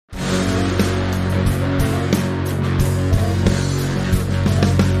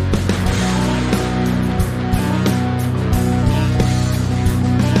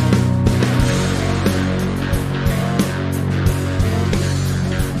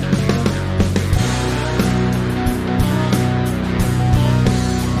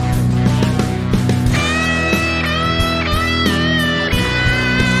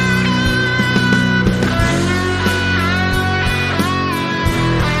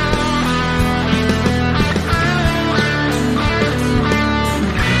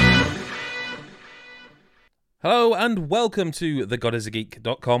Hello and welcome to the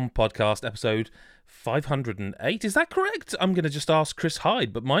GodIsAGeek.com podcast episode 508. Is that correct? I'm going to just ask Chris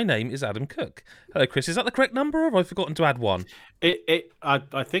Hyde, but my name is Adam Cook. Hello, Chris. Is that the correct number, or have I forgotten to add one? I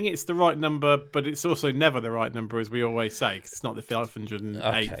think it's the right number, but it's also never the right number, as we always say, 'cause it's not the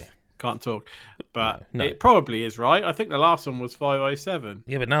 508. Okay. Can't talk. But No. It probably is right. I think the last one was 507.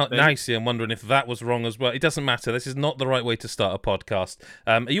 Yeah, but now you see, I'm wondering if that was wrong as well. It doesn't matter. This is not the right way to start a podcast.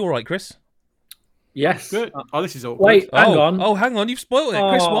 Are you all right, Chris? Yes. Good. Oh, this is all. Wait, hang on. Oh, hang on. You've spoiled it.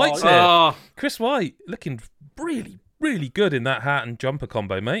 Chris White's here. Oh, Chris White, looking really, really good in that hat and jumper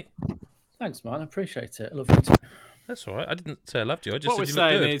combo, mate. Thanks, man. I appreciate it. I love you too. That's all right. I didn't say I loved you. I just what we're said you look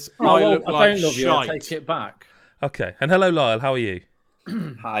saying good. is, Oh, I well, look I like don't love you. I shite. take it back. Okay. And hello, Lyle. How are you?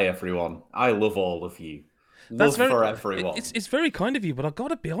 Hi everyone. I love all of you. That's Love for everyone. It's very kind of you, but I've got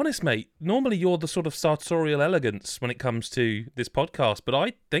to be honest, mate. Normally you're the sort of sartorial elegance when it comes to this podcast, but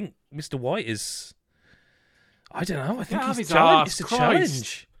I think Mr. White is... I don't know. I think Have he's his arse, It's a Christ.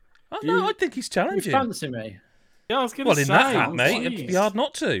 challenge. I think he's You challenging. fancy me? Yeah, I was going to Well, say. in that hat, mate, jeez. it'd be hard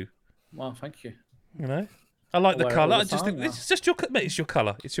not to. Well, thank you. You know, I like the I'll wear it colour. all I the just time think now. it's just your mate. It's your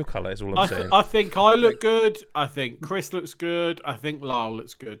colour. It's your colour. Is all I'm saying. I think I look good. I think Chris looks good. I think Lyle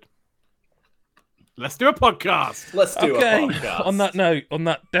looks good. Let's do a podcast. Let's do Okay. a podcast. On that note, on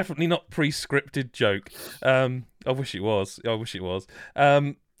that definitely not pre-scripted joke. I wish it was.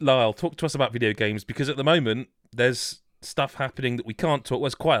 Lyle, talk to us about video games, because at the moment there's stuff happening that we can't talk.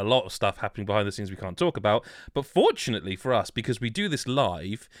 There's quite a lot of stuff happening behind the scenes we can't talk about. But fortunately for us, because we do this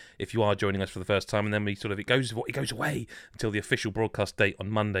live, if you are joining us for the first time, and then it goes away until the official broadcast date on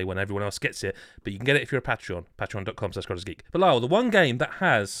Monday when everyone else gets it. But you can get it if you're a Patreon, patreon.com/GodIsGeek. But Lyle, the one game that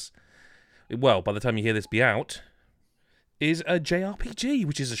has, well, by the time you hear this be out, is a JRPG,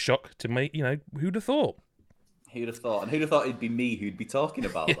 which is a shock to me. You know, who'd have thought? Who'd have thought? And who'd have thought it'd be me who'd be talking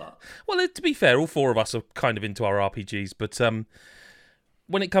about that? Well, to be fair, all four of us are kind of into our RPGs, but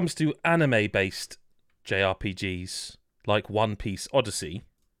when it comes to anime-based JRPGs like One Piece Odyssey,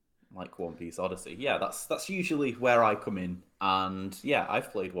 Like One Piece Odyssey. Yeah, that's usually where I come in. And yeah,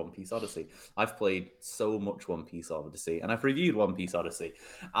 I've played One Piece Odyssey. I've played so much One Piece Odyssey, and I've reviewed One Piece Odyssey.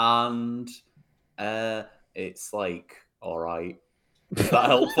 And it's like, all right. Is that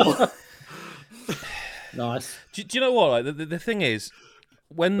helpful? Nice. do you know what? Like, the thing is,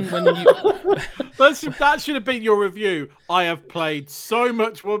 when you That should have been your review. I have played so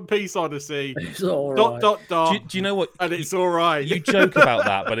much One Piece Odyssey. It's all right. do you know what? And it's all right. You joke about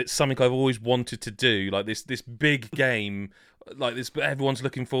that, but it's something I've always wanted to do. Like this big game, like this, everyone's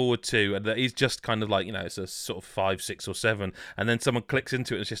looking forward to, and that is just kind of like, you know, it's a sort of 5, 6, or 7, and then someone clicks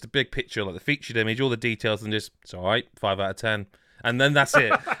into it, and it's just a big picture, like the featured image, all the details, and just it's all right, 5 out of 10, and then that's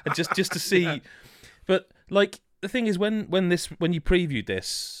it. And just to see, but like the thing is, when you previewed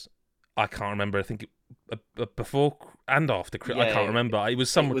this, I can't remember. I think before and after. I can't remember. It was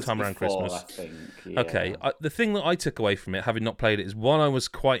sometime around before, Christmas. I think. Yeah. Okay, the thing that I took away from it, having not played it, is one, I was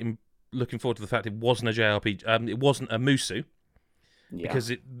quite looking forward to the fact it wasn't a JRPG. It wasn't a Musu, Yeah.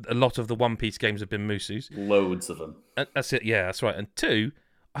 because a lot of the One Piece games have been Musus. Loads of them. And that's it. Yeah, that's right. And two,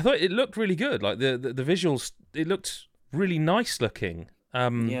 I thought it looked really good. Like the visuals, it looked really nice looking.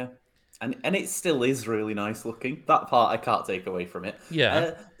 Yeah. And it still is really nice looking. That part I can't take away from it.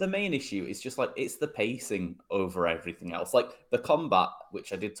 Yeah. The main issue is just like it's the pacing over everything else. Like the combat,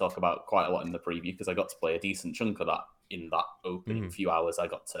 which I did talk about quite a lot in the preview because I got to play a decent chunk of that in that opening few hours I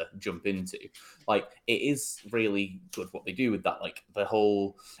got to jump into. Like it is really good what they do with that. Like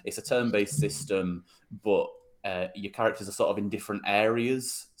it's a turn-based system, but your characters are sort of in different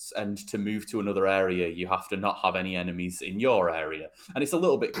areas, and to move to another area, you have to not have any enemies in your area. And it's a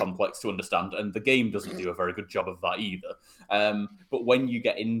little bit complex to understand, and the game doesn't do a very good job of that either. But when you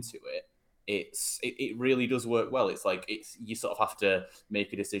get into it, it really does work well. It's like you sort of have to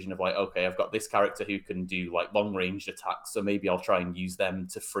make a decision of like, okay, I've got this character who can do like long range attacks, so maybe I'll try and use them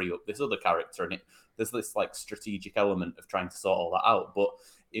to free up this other character. And there's this like strategic element of trying to sort all that out, but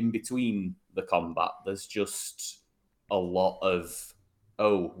in between the combat, there's just a lot of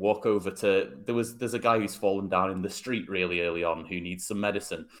walk over to there's a guy who's fallen down in the street really early on who needs some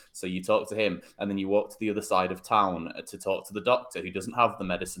medicine. So you talk to him, and then you walk to the other side of town to talk to the doctor who doesn't have the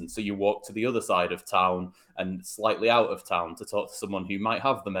medicine. So you walk to the other side of town and slightly out of town to talk to someone who might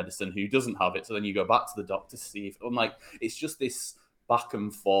have the medicine who doesn't have it. So then you go back to the doctor to see if it's just this back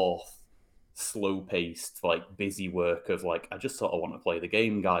and forth, slow-paced, like busy work of like, I just sort of want to play the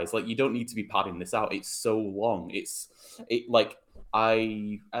game, guys. Like you don't need to be padding this out. It's so long.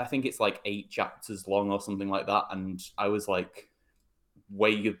 I think it's like 8 chapters long or something like that, and I was like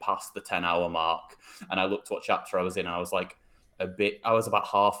way past the 10-hour mark, and I looked what chapter I was in, and I was like, a bit. I was about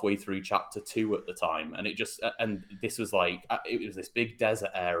halfway through chapter 2 at the time, and this was like it was this big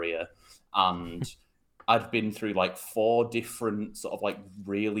desert area, and I'd been through like 4 different sort of like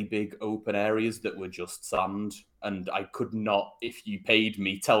really big open areas that were just sand, and I could not, if you paid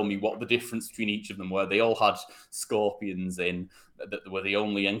me, tell me what the difference between each of them were. They all had scorpions in, that were the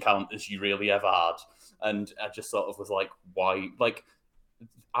only encounters you really ever had, and I just sort of was like, why? Like,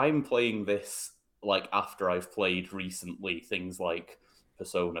 I'm playing this like after I've played recently things like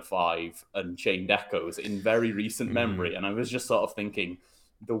Persona 5 and Chained Echoes in very recent memory, and I was just sort of thinking,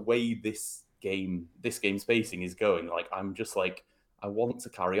 the way this game's pacing is going, like, I'm just like, I want to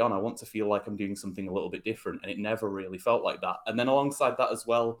carry on. I want to feel like I'm doing something a little bit different, and it never really felt like that. And then alongside that as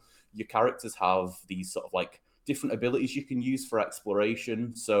well, your characters have these sort of like different abilities you can use for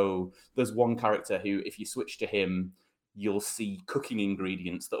exploration. So there's one character who, if you switch to him, you'll see cooking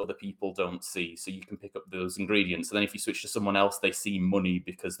ingredients that other people don't see. So you can pick up those ingredients. And then if you switch to someone else, they see money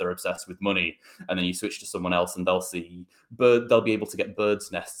because they're obsessed with money. And then you switch to someone else and they'll be able to get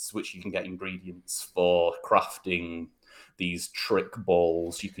birds' nests, which you can get ingredients for crafting these trick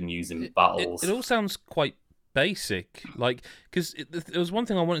balls you can use in battles. It all sounds quite basic, like, because there was one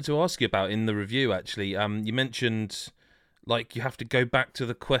thing I wanted to ask you about in the review, actually. You mentioned, like, you have to go back to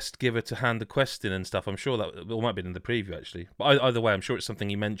the quest giver to hand the quest in and stuff. I'm sure that might have been in the preview, actually. But either way, I'm sure it's something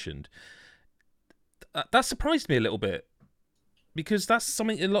you mentioned. That surprised me a little bit, because that's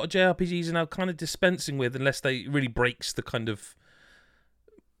something a lot of JRPGs are now kind of dispensing with, unless they really breaks the kind of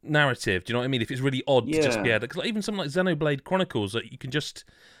narrative. Do you know what I mean? If it's really odd to just be able to, because even something like Xenoblade Chronicles, that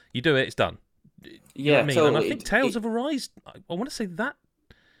you do it, it's done. You know what I mean? So and I think Tales of Arise, I want to say that.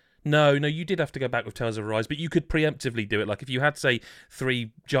 No, you did have to go back with Tales of Arise, but you could preemptively do it. Like, if you had, say,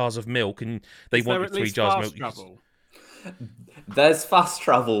 3 jars of milk and they wanted 3 jars of milk. There's fast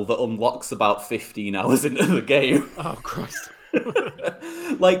travel that unlocks about 15 hours into the game. Oh, Christ.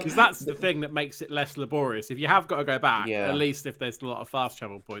 Like, because that's the thing that makes it less laborious. If you have got to go back, Yeah. at least if there's a lot of fast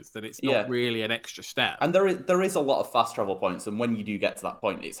travel points, then it's not really an extra step. And there is a lot of fast travel points, and when you do get to that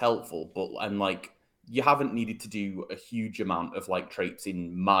point, it's helpful. But like, you haven't needed to do a huge amount of like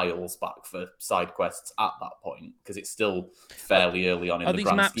traipsing miles back for side quests at that point, because it's still fairly early on in the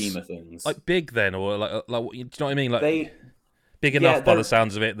grand scheme of things. Like, big then, or like do you know what I mean? Like, big Yeah, enough by the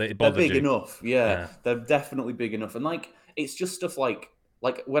sounds of it that it bothers you. They're big enough, yeah. They're definitely big enough, and like, it's just stuff like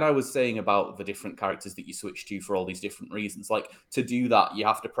when I was saying about the different characters that you switch to for all these different reasons, like, to do that, you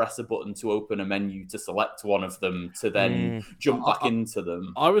have to press a button to open a menu to select one of them to then jump back into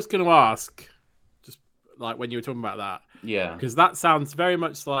them. I was going to ask, just like when you were talking about that, because that sounds very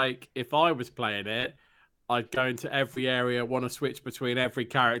much like if I was playing it, I'd go into every area, want to switch between every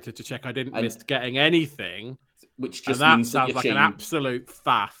character to check I didn't miss getting anything, which just that means sounds like an absolute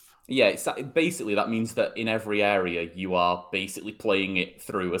faff. Yeah, basically that means that in every area you are basically playing it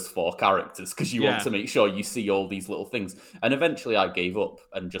through as 4 characters, because you want to make sure you see all these little things. And eventually I gave up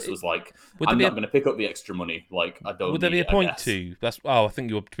and just was like, I'm not going to pick up the extra money. Like, I don't. Would there be a point to? I think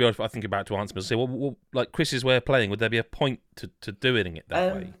you were. To be honest, I think you're about to answer. But say, well, like Chris's way of playing, would there be a point to doing it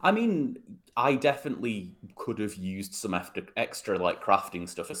that way? I mean, I definitely could have used some extra like crafting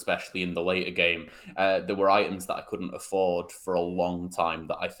stuff, especially in the later game. There were items that I couldn't afford for a long time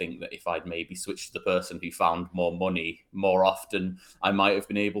that I think that if I'd maybe switched to the person who found more money more often, I might have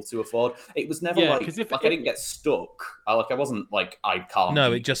been able to afford. It was never I didn't get stuck. I wasn't like, I can't.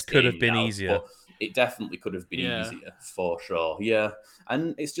 No, it just could have been easier. It definitely could have been easier, for sure. Yeah,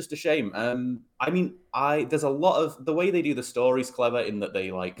 and it's just a shame. I mean, there's a lot of the way they do the stories clever in that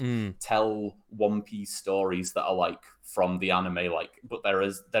they like tell One Piece stories that are like from the anime, like, but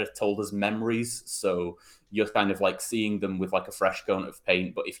they're told as memories. So you're kind of like seeing them with like a fresh coat of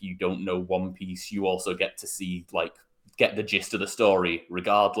paint. But if you don't know One Piece, you also get to see get the gist of the story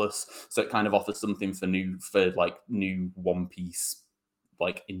regardless. So it kind of offers something for new One Piece,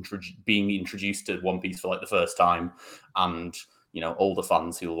 like being introduced to One Piece for like the first time, and older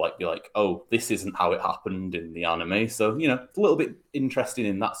fans who will like be like, oh, this isn't how it happened in the anime. So it's a little bit interesting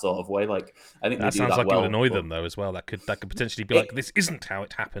in that sort of way. Like, I think that sounds like it would annoy them though as well. That could potentially be like, this isn't how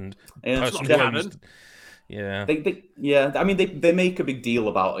it happened. Yeah. I mean, they make a big deal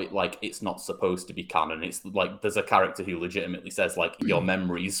about it, like it's not supposed to be canon. It's like there's a character who legitimately says like, your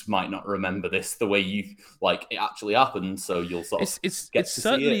memories might not remember this the way you like it actually happened, so you'll sort of it's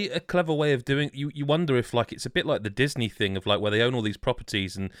certainly a clever way of doing. You wonder if like it's a bit like the Disney thing of like where they own all these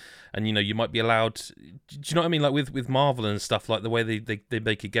properties and you might be allowed. Do you know what I mean? Like with Marvel and stuff, like the way they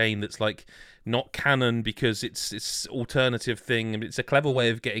make a game that's like not canon because it's alternative thing, and it's a clever way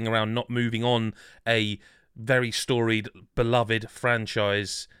of getting around not moving on a very storied, beloved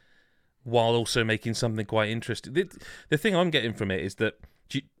franchise while also making something quite interesting. The thing I'm getting from it is that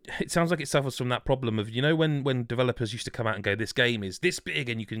it sounds like it suffers from that problem of, when developers used to come out and go, this game is this big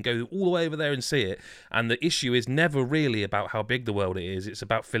and you can go all the way over there and see it, and the issue is never really about how big the world is, it's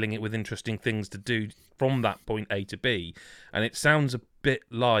about filling it with interesting things to do from that point A to B. And it sounds a bit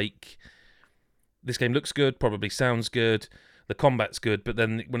like this game looks good, probably sounds good, the combat's good, but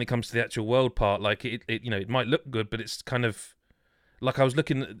then when it comes to the actual world part, like it might look good, but it's kind of like, I was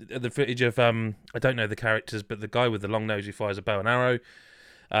looking at the footage of I don't know the characters, but the guy with the long nose who fires a bow and arrow.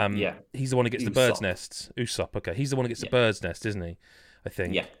 He's the one who gets the bird's nests. Usopp, okay. He's the one who gets the bird's nest, isn't he? I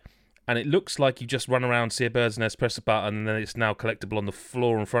think. Yeah. And it looks like you just run around, see a bird's nest, press a button, and then it's now collectible on the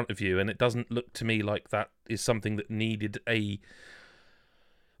floor in front of you. And it doesn't look to me like that is something that needed a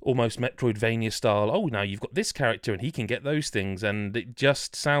almost Metroidvania style. Oh, now you've got this character and he can get those things. And it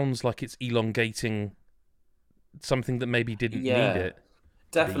just sounds like it's elongating something that maybe didn't need it.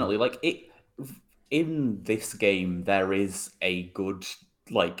 Definitely. In this game, there is a good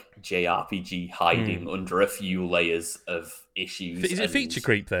JRPG hiding under a few layers of issues. Is it feature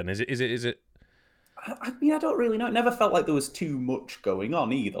creep then? Is it? I mean, I don't really know. It never felt like there was too much going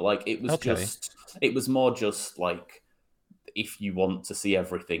on either. It was more just like, if you want to see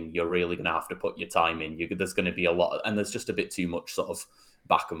everything, you're really going to have to put your time in. There's going to be a lot, and there's just a bit too much sort of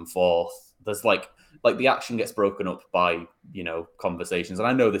back and forth. There's like the action gets broken up by, conversations. And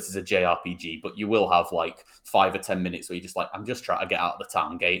I know this is a JRPG, but you will have 5 or 10 minutes where you're just like, I'm just trying to get out of the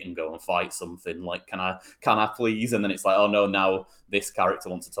town gate and go and fight something. Like, can I please? And then it's like, oh no, now this character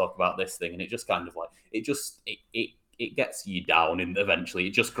wants to talk about this thing. And it just kind of it gets you down, and eventually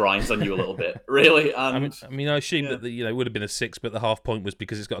it just grinds on you a little bit, really. And I assume that it would have been a 6, but the half point was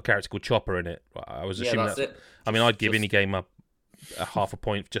because it's got a character called Chopper in it. I was assuming that's it. I'd give any game a half a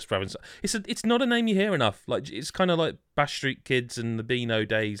point just for having. It's not a name you hear enough. It's kind of like Bash Street Kids and the Beano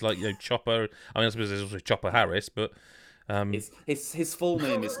days. Chopper. I suppose there's also Chopper Harris, but his full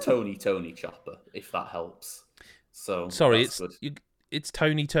name is Tony Chopper. If that helps. So sorry, it's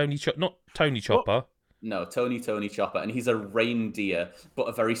Tony Chopper, not Tony Chopper. What? No, Tony Chopper, and he's a reindeer, but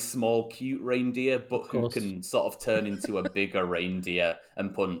a very small, cute reindeer, but who can sort of turn into a bigger reindeer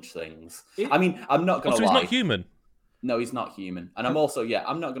and punch things. I'm not gonna lie. So he's not human. No, he's not human. And I'm also,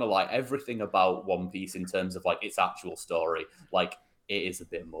 I'm not going to lie, everything about One Piece in terms of its actual story, it is a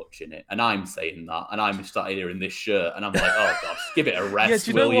bit much in it. And I'm saying that. And I'm started here in this shirt and I'm like, oh gosh, give it a rest,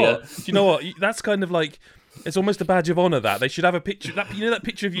 do you know what? That's kind of it's almost a badge of honor that they should have a picture. That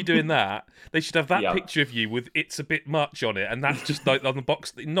picture of you doing that. They should have that picture of you with "it's a bit much" on it, and that's just on the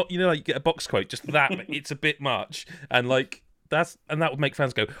box. Not you get a box quote, just that. But it's a bit much, and that would make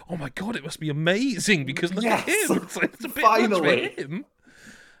fans go, "Oh my god, it must be amazing!" Because look at him. It's a bit much for him.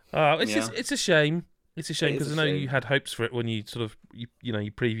 It's a shame. It's a shame because I know you had hopes for it when you sort of you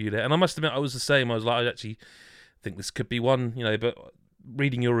previewed it, and I must admit I was the same. I was like, I actually think this could be one, but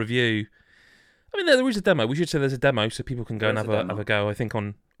reading your review. I mean, there is a demo. We should say there's a demo so people can go and have a go. I think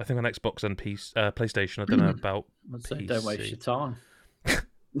on Xbox and PlayStation. I don't know about PC. Don't waste your time.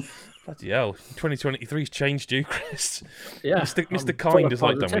 Bloody hell! 2023's changed you, Chris. Yeah, Mr. Kind is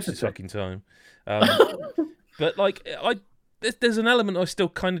like, don't waste your fucking time. But there's an element I still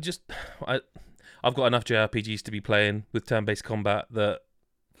kind of just I've got enough JRPGs to be playing with turn-based combat that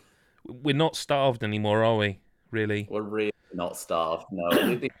we're not starved anymore, are we? Really? We're really not starved. No,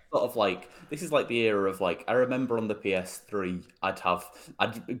 it's sort of this is the era of I remember on the PS3,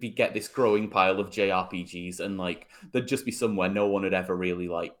 I'd get this growing pile of JRPGs, and there'd just be somewhere no one had ever really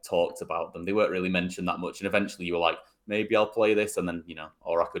talked about them. They weren't really mentioned that much, and eventually you were like, maybe I'll play this, and then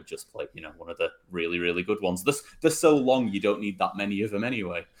or I could just play one of the really really good ones. They're so long, you don't need that many of them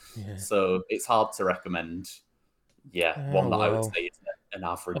anyway. Yeah. So it's hard to recommend. One that I would say is an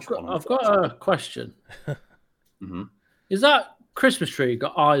average one. I've got a question. Mm-hmm. Is that Christmas tree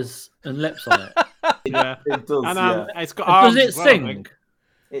got eyes and lips on it? Yeah, it does. And it's got arms. Does it sing?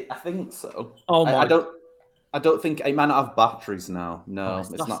 I think so. Oh my! I don't think it might not have batteries now. No,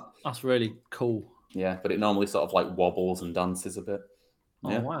 it's not. That's really cool. Yeah, but it normally sort of wobbles and dances a bit.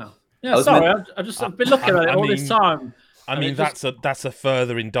 Oh wow! Yeah, sorry, I've been looking at it all this time. I mean, that's a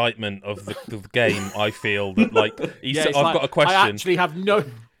further indictment of the game. I feel that I've got a question. I actually have no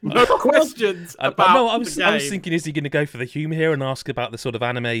questions about I was thinking, is he going to go for the humour here and ask about the sort of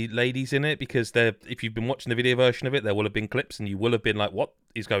anime ladies in it? Because if you've been watching the video version of it, there will have been clips, and you will have been like, "What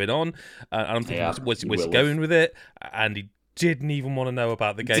is going on?" And I'm thinking, where's he going with it? And he didn't even want to know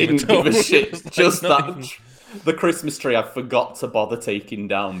about the game at all. Give a shit. Just that the Christmas tree I forgot to bother taking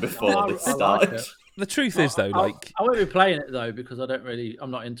down before this started. The truth is, though, I won't be playing it though because I'm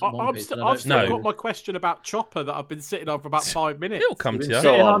not into One Piece. I've still got my question about Chopper that I've been sitting on for about 5 minutes. It'll come to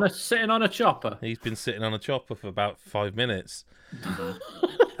you. Sitting on a chopper. He's been sitting on a chopper for about 5 minutes.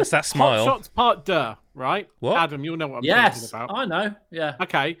 That's that smile. Hot Shots Part Duh, right? What? Adam, you'll know what I'm talking about. I know. Yeah.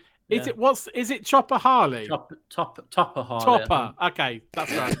 Okay. Is it Chopper Harley? Topper Harley. Topper. Okay,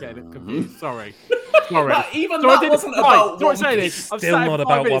 that's where I'm getting it confused. Sorry. Even that wasn't about One Piece. Still not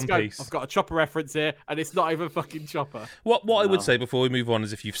about One Piece. I've got a Chopper reference here, and it's not even fucking Chopper. What I would say before we move on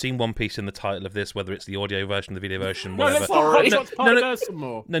is if you've seen One Piece in the title of this, whether it's the audio version, the video version, whatever.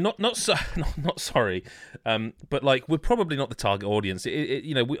 Not sorry. But like we're probably not the target audience.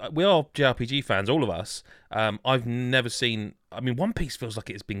 We are JRPG fans, all of us. I've never seen. I mean, One Piece feels like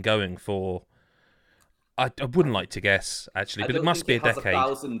it's been going for. I wouldn't like to guess actually, but it must be a decade.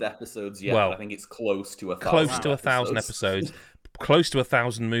 1,000 episodes yet. Well, I think it's close to 1,000. Close to 1,000 episodes, close to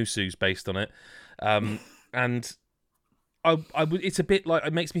 1,000 Musus based on it, and it's a bit like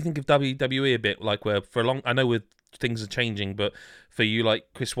it makes me think of WWE a bit, like where for a long. I know things are changing, but for you, like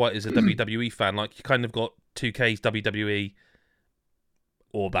Chris White is a WWE fan, like you kind of got 2K's WWE,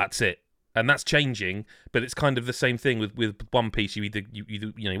 or that's it. And that's changing, but it's kind of the same thing with One Piece. You either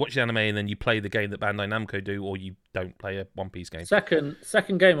you watch the anime and then you play the game that Bandai Namco do, or you don't play a One Piece game. Second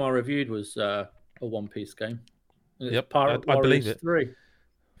game I reviewed was a One Piece game. Yep, I believe it. 3.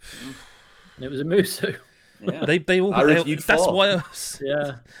 And it was a Musu. Yeah. They all. That's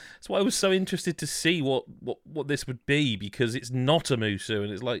why I was so interested to see what this would be, because it's not a Musu,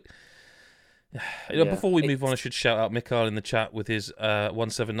 and it's like. Before we move on, I should shout out Mikhail in the chat with his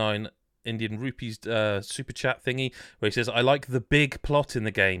 179 Indian rupees super chat thingy, where he says, I like the big plot in the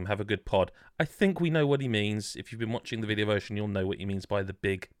game, have a good pod. I think we know what he means. If you've been watching the video version, you'll know what he means by the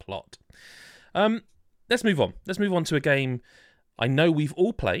big plot. Let's move on. Let's move on to a game I know we've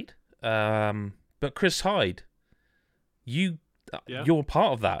all played, but Chris Hyde, you're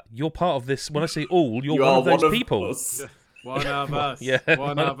part of that. You're part of this. When I say all, you're one of those people. Us. One of us.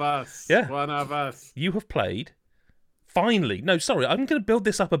 One of us. Yeah. One of us. You have played. Finally. No, sorry. I'm going to build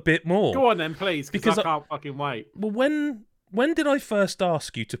this up a bit more. Go on then, please, because I can't fucking wait. Well, when did I first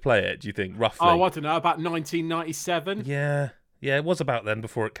ask you to play it, do you think, roughly? Oh, I don't know. About 1997? Yeah, it was about then,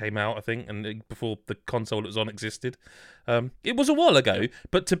 before it came out, I think, and before the console it was on existed. It was a while ago,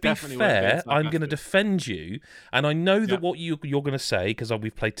 but to be fair, I'm going to defend you, and I know that what you're going to say, because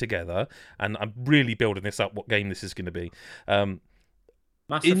we've played together, and I'm really building this up, what game this is going to be.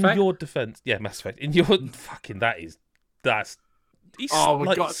 Mass Effect? Your defense, Mass Effect. In your fucking he's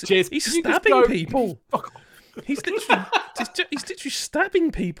my God! Cheers. He's stabbing people. He's literally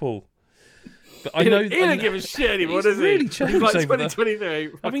stabbing people. But I know he don't give a shit anymore, does he? Really changed. He's like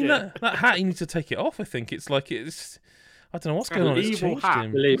 2023. I mean, that hat, you need to take it off. I think it's like it's. I don't know what's going on. It's changed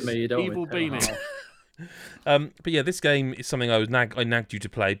him. Believe me, you don't. Evil beanie. But yeah, this game is something I nagged you to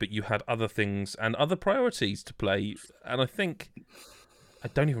play, but you had other things and other priorities to play, and I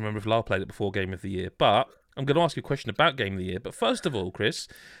don't even remember if Lyle played it before Game of the Year, but I'm going to ask you a question about Game of the Year. But first of all, Chris,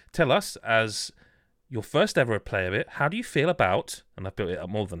 tell us, as your first ever play of it, how do you feel about, and I've built it up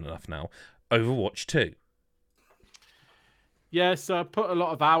more than enough now, Overwatch 2? Yeah, so I put a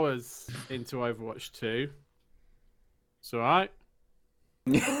lot of hours into Overwatch 2. It's all right.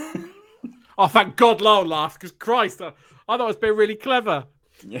 Oh, thank God Lyle laughed, because Christ, I thought I was being really clever.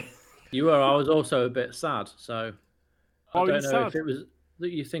 Yeah. You were. I was also a bit sad, so I don't know sad? if it was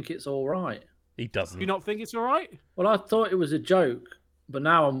that you think it's all right. He doesn't. Do you not think it's all right? Well, I thought it was a joke, but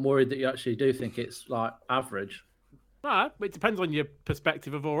now I'm worried that you actually do think it's like average. No, it depends on your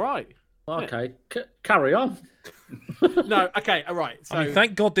perspective of all right. Okay, carry on. No, okay, all right. So, I mean,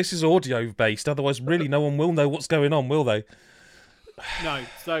 thank God this is audio based. Otherwise, really, no one will know what's going on, will they? No.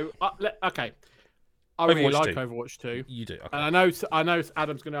 So, okay. I really like Overwatch 2. You do. Okay. And I know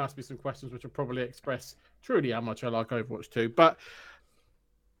Adam's going to ask me some questions, which will probably express truly how much I like Overwatch 2. But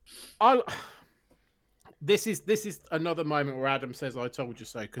this is another moment where Adam says, "I told you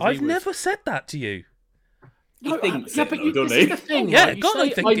so." I've never said that to you. No, this is the thing. Yeah,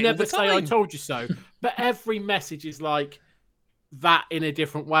 right? I never say I told you so, but every message is like that in a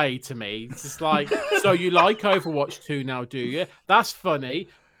different way to me. It's just like, so you like Overwatch 2 now, do you? That's funny.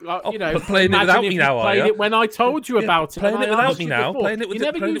 You know, but playing it without me now, are you? It when I told you about it. Playing it without me now. Playing it with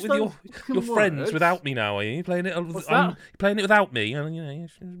your friends without me now, are you? Playing it without me. You know,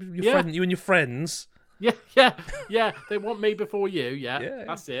 your friend, you and your friends. Yeah. They want me before you. Yeah.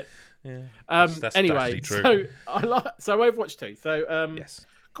 That's it. Yeah. That's anyway, true. So Overwatch 2. So yes.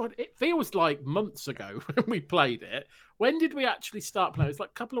 God, it feels like months ago when we played it. When did we actually start playing? It was like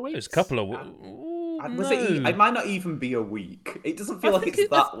a couple of weeks. It was a couple of don't Was know. it might not even be a week. It doesn't feel like it's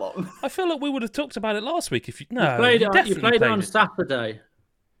that long. I feel like we would have talked about it last week. If you played definitely it on Saturday.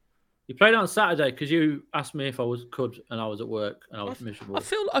 You played it on Saturday because you asked me if I could, and I was at work and I was miserable.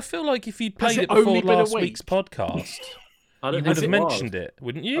 I feel like if you'd played it before last week's podcast, you would have mentioned it,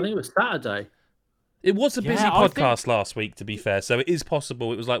 wouldn't you? I think it was Saturday. It was a busy podcast last week, to be fair, so it is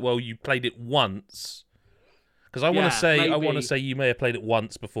possible. It was like, well, you played it once. Because I want to say you may have played it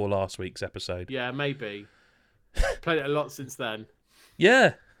once before last week's episode. Yeah, maybe. Played it a lot since then.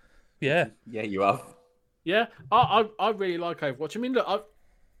 Yeah. Yeah, you have. Yeah, I really like Overwatch. I mean, look,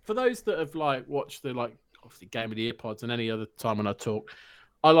 for those that have watched the obviously Game of the Year pods and any other time when I talk,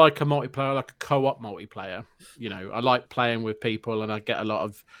 I like a multiplayer, I like a co-op multiplayer. You know, I like playing with people, and I get a lot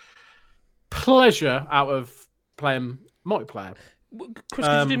of pleasure out of playing multiplayer. Chris,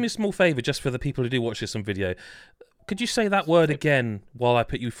 could you do me a small favour, just for the people who do watch this on video? Could you say that word again while I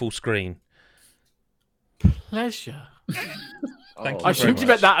put you full screen? Pleasure. Thank you. I assumed you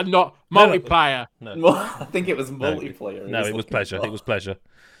meant that and not multiplayer. No. I think it was multiplayer. No, it was pleasure. It was pleasure.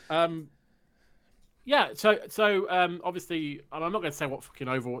 Yeah, so obviously, and I'm not going to say what fucking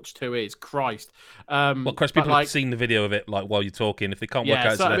Overwatch 2 is. Christ. Well, Chris, people have seen the video of it while you're talking. If they can't work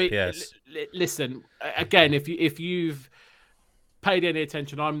out it's an FPS. Listen, again, if you've paid any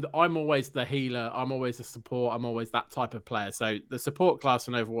attention, I'm always the healer. I'm always the support. I'm always that type of player. So the support class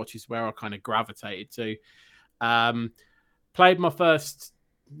in Overwatch is where I kind of gravitated to. Played my first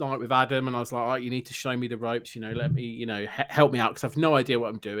night with Adam, and I was like, "All right, you need to show me the ropes. Let me, help me out because I've no idea what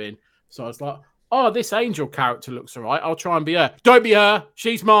I'm doing." So I was like, "Oh, this Angel character looks all right. I'll try and be her." "Don't be her.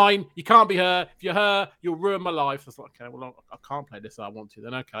 She's mine. You can't be her. If you're her, you'll ruin my life." I was like, "Okay, well, I can't play this. I want to.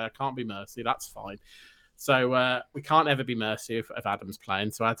 Then okay, I can't be Mercy. That's fine." So we can't ever be Mercy if Adam's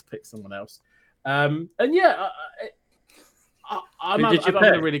playing. So I had to pick someone else. And yeah, I'm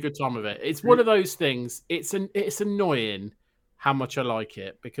having a really good time with it. It's one of those things. It's annoying how much I like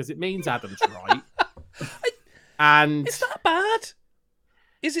it because it means Adam's right. And is that bad?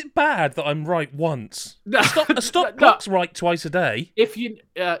 Is it bad that I'm right once? A stop clock's right twice a day. If you,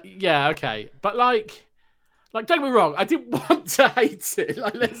 yeah, okay, but like, don't get me wrong, I didn't want to hate it.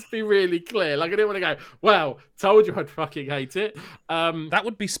 Let's be really clear. I didn't want to go, well, told you I'd fucking hate it. That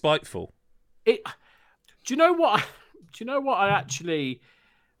would be spiteful. Do you know what?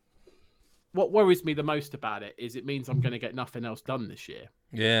 What worries me the most about it is it means I'm going to get nothing else done this year.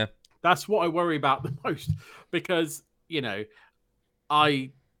 Yeah. That's what I worry about the most because,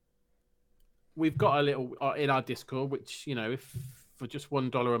 we've got a little in our Discord, which, if for just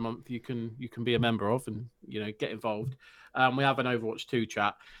 $1 a month, you can be a member of and, get involved. We have an Overwatch 2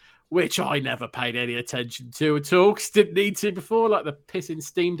 chat, which I never paid any attention to at all because didn't need to before, like the pissing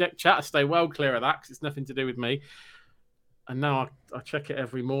Steam Deck chat. I stay well clear of that because it's nothing to do with me. And now I check it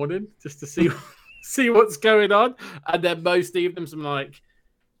every morning just to see what's going on. And then most evenings I'm like,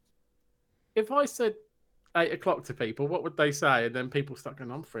 if I said 8 o'clock to people, what would they say? And then people start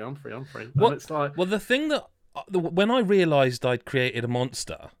going, I'm free. And it's like... Well, the thing that... when I realised I'd created a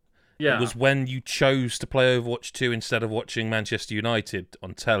monster, it was when you chose to play Overwatch 2 instead of watching Manchester United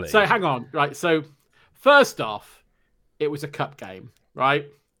on telly. So hang on, right? So first off, it was a cup game, right?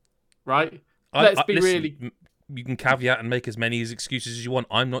 Let's be really... You can caveat and make as many excuses as you want.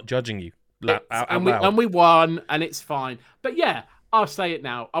 I'm not judging you. And we won, and it's fine. But yeah, I'll say it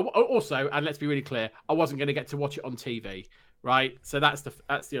now. Also, and let's be really clear, I wasn't going to get to watch it on TV, right? So that's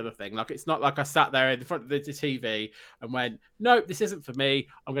the other thing. It's not like I sat there in front of the TV and went, "No, this isn't for me.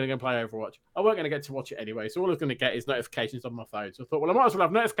 I'm going to go and play Overwatch." I wasn't going to get to watch it anyway. So all I was going to get is notifications on my phone. So I thought, well, I might as well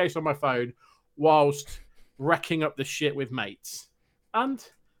have notifications on my phone whilst wrecking up the shit with mates. And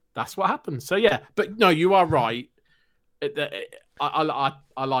that's what happened. So yeah, but no, you are right.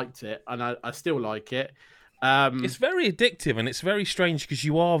 I liked it, and I still like it. It's very addictive, and it's very strange because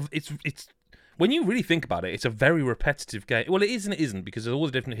it's when you really think about it, it's a very repetitive game. Well, it is and it isn't because all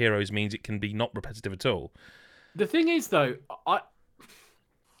the different heroes means it can be not repetitive at all. The thing is, though, I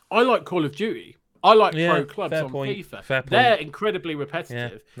like Call of Duty. I like pro clubs on FIFA. Fair point. They're incredibly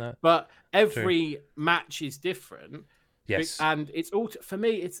repetitive, but every true. match is different. Yes, and it's all for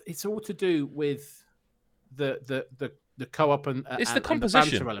me. It's all to do with the co-op and it's the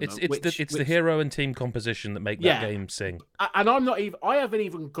composition. It's the hero and team composition that make that game sing. And I haven't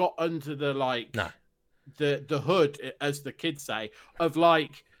even got under the hood, as the kids say, of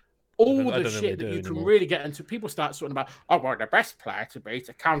all the shit that you can really get into. People start talking about, I want the best player to be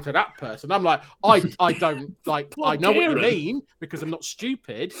to counter that person. I'm like, I don't like. I know what you mean because I'm not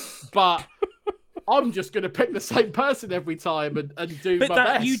stupid, but I'm just going to pick the same person every time and do my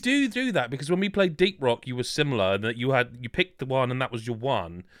best. You do that because when we played Deep Rock, you were similar, and that you picked the one, and that was your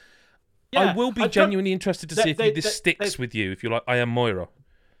one. I will be genuinely interested to see if this sticks with you. If you're like, I am Moira.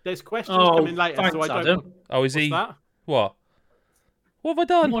 There's questions coming later, thanks, so I don't. Adam. Oh, is What's he? that? What? What have I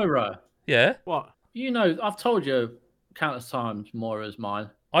done? Moira. Yeah. What? You know, I've told you countless times Moira's mine.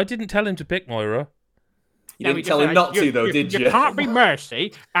 I didn't tell him to pick Moira. You didn't tell him not to, though, did you? You can't be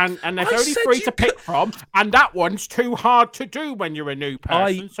Mercy, and there's only 3 to pick from, and that one's too hard to do when you're a new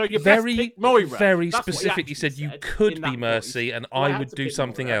person. So you best pick Moira. Very specifically said you could be Mercy, and I would do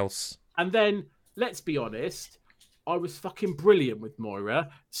something else. And then, let's be honest, I was fucking brilliant with Moira,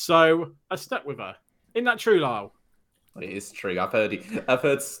 so I stuck with her. Isn't that true, Lyle? It is true. I've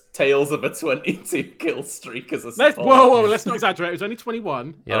heard tales of a 22 kill streak as a support. Whoa, let's not exaggerate. It was only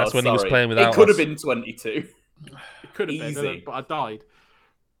 21. Yeah, that's when he was playing without us. It could have been 22. It could have been, but I died.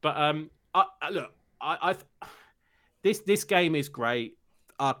 But look, this game is great.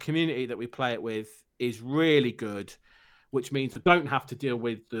 Our community that we play it with is really good, which means I don't have to deal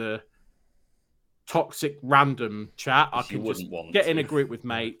with the toxic random chat. I can just get in a group with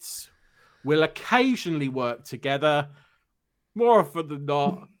mates. We'll occasionally work together. More often than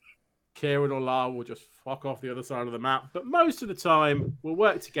not, Kieran or Lyle will just fuck off the other side of the map. But most of the time, we'll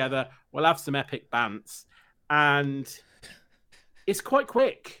work together. We'll have some epic bants. And it's quite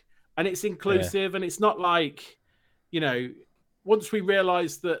quick. And it's inclusive. And it's not like, once we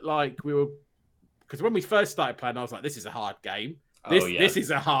realised that, because when we first started playing, I was like, this is a hard game. This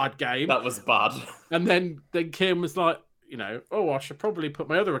is a hard game. That was bad. And then Kieran was like, I should probably put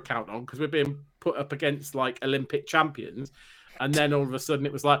my other account on because we're being put up against Olympic champions. And then all of a sudden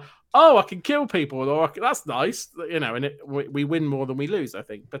it was like, oh, I can kill people. Or that's nice. And we win more than we lose, I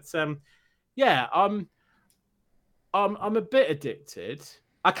think. But yeah, I'm a bit addicted.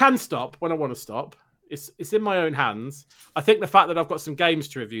 I can stop when I want to stop. It's in my own hands. I think the fact that I've got some games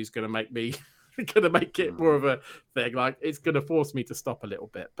to review is going to make me make it more of a thing. It's going to force me to stop a little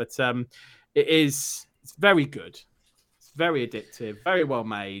bit. But it's very good. Very addictive, very well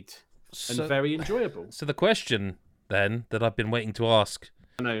made, and very enjoyable. So the question then that I've been waiting to ask,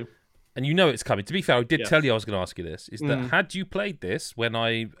 I know, and it's coming. To be fair, I did tell you I was going to ask you this. Is that had you played this when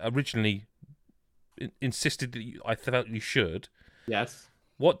I originally insisted that I felt you should? Yes.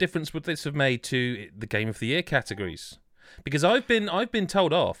 What difference would this have made to the Game of the Year categories? Because I've been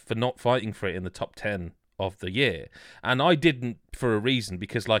told off for not fighting for it in the top 10 of the year, and I didn't for a reason,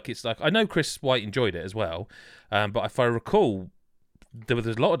 because I know Chris White enjoyed it as well, but if I recall, there was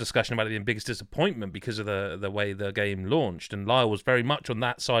a lot of discussion about it being biggest disappointment because of the way the game launched, and Lyle was very much on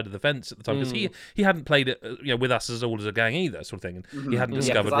that side of the fence at the time because he hadn't played it with us as a gang either, sort of thing, and he hadn't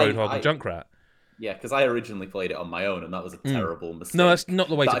discovered Roadhog and Junkrat. Yeah, because I originally played it on my own, and that was a terrible mistake. No, that's not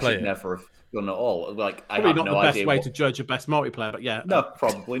the way to play it. Never have done at all. I probably not the best way to judge a best multiplayer, but yeah, no,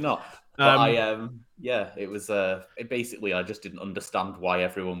 probably not. But it was. Basically, I just didn't understand why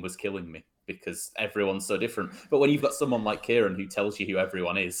everyone was killing me because everyone's so different. But when you've got someone like Kieran who tells you who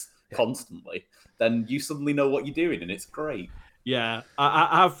everyone is constantly, then you suddenly know what you're doing, and it's great. Yeah,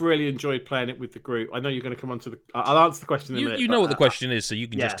 I have really enjoyed playing it with the group. I know you're going to come on to the. I'll answer the question in a minute. You know what the question is, so you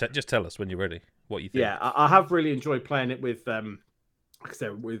can just tell us when you're ready what you think. Yeah, I have really enjoyed playing it with, like I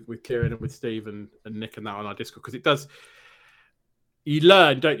said, with Kieran and with Steve and Nick and that on our Discord, because it does. You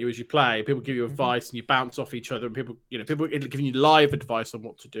learn, don't you, as you play? People give you advice, and you bounce off each other, and people giving you live advice on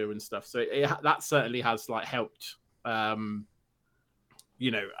what to do and stuff. So that certainly has helped, as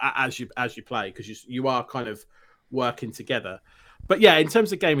you play, because you are kind of working together. But yeah, in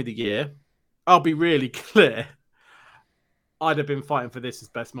terms of Game of the Year, I'll be really clear. I'd have been fighting for this as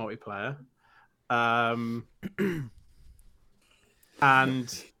best multiplayer. And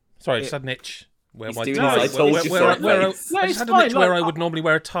sorry, just had an itch. Where I would normally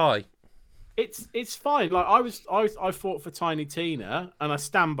wear a tie. It's fine. I fought for Tiny Tina, and I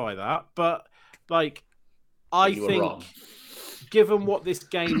stand by that. But I think, given what this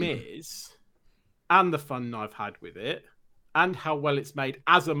game is, and the fun I've had with it, and how well it's made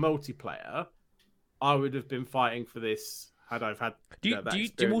as a multiplayer, I would have been fighting for this had I had. Do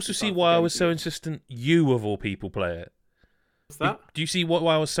you also see why I was so insistent? You of all people play it. What's that? Do you see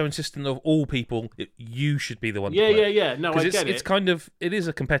why I was so insistent of all people? You should be the one. To play? Yeah. No, I get it. It's it is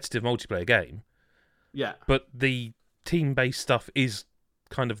a competitive multiplayer game. Yeah. But the team-based stuff is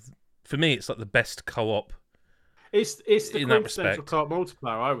kind of, for me, it's like the best co-op. It's the quintessential co-op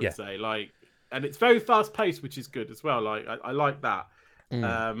multiplayer, I would say. And it's very fast-paced, which is good as well. I like that.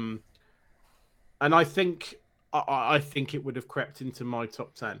 And I think it would have crept into my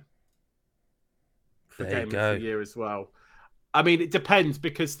top 10 for Game of the Year as well. I mean, it depends,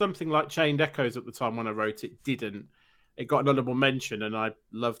 because something like Chained Echoes at the time when I wrote it didn't. It got an honourable mention, and I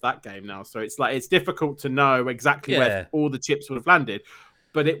love that game now. So it's difficult to know exactly where all the chips would have landed.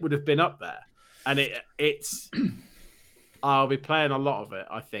 but it would have been up there. And it's I'll be playing a lot of it.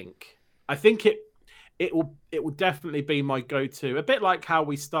 I think it will definitely be my go-to. A bit like how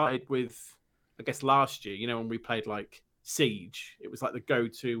we started with, I guess, last year. You know, when we played like Siege, it was like the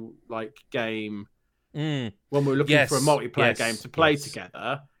go-to like game when we were looking for a multiplayer game to play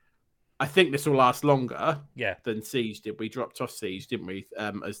together. I think this will last longer than Siege did. We dropped off Siege, didn't we?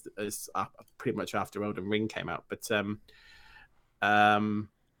 As pretty much after Elden Ring came out. But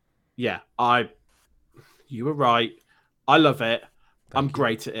you were right. I love it. I'm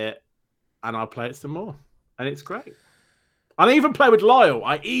great at it, and I'll play it some more. And it's great. I even play with Lyle.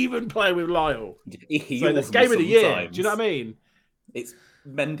 So this game of the year. Do you know what I mean? It's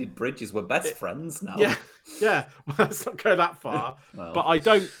mended bridges. We're best friends now. Yeah. Well, let's not go that far. Well. But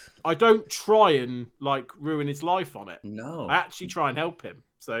I don't try and like ruin his life on it. No, I actually try and help him.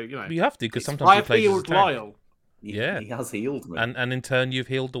 So you know, you have to, because sometimes I've healed Lyle. Yeah, he has healed me, and in turn you've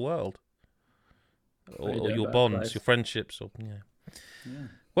healed the world, or your bonds, your friendships, or yeah.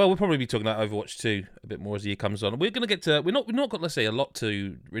 Well, we'll probably be talking about Overwatch 2 a bit more as the year comes on. We're going to get to... We've not got, let's say, a lot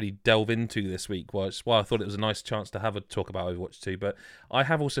to really delve into this week, which is why I thought it was a nice chance to have a talk about Overwatch 2. But I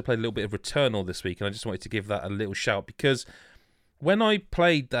have also played a little bit of Returnal this week, and I just wanted to give that a little shout, because when I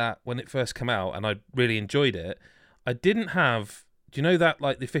played that when it first came out, and I really enjoyed it, I didn't have... Do you know that,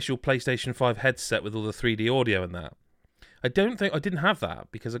 like, the official PlayStation 5 headset with all the 3D audio and that? I didn't have that,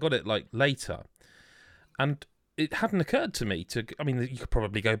 because I got it, like, later. And it hadn't occurred to me to... I mean, you could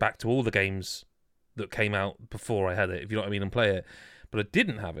probably go back to all the games that came out before I had it, if you know what I mean, and play it. But I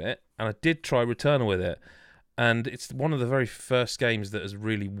didn't have it, and I did try Returnal with it. And it's one of the very first games that has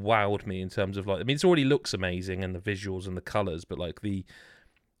really wowed me in terms of, like... I mean, it already looks amazing, and the visuals and the colours, but, like, the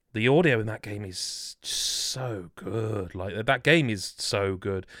audio in that game is so good. Like, that game is so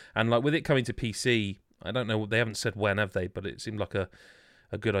good. And, like, with it coming to PC, I don't know, they haven't said when, have they? But it seemed like a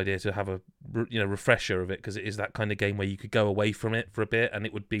good idea to have a refresher of it, because it is that kind of game where you could go away from it for a bit, and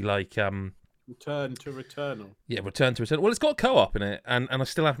it would be like Return to Returnal. Yeah, Return to Returnal. Well, it's got co-op in it, and I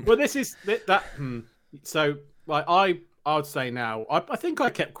still haven't. Well, this is that. So, like, I would say now, I think I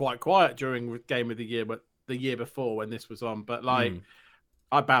kept quite quiet during Game of the Year, but the year before when this was on. But like,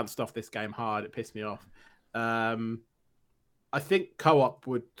 I bounced off this game hard. It pissed me off. I think co-op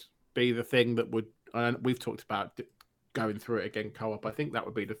would be the thing that would. And we've talked about going through it again, co-op. I think that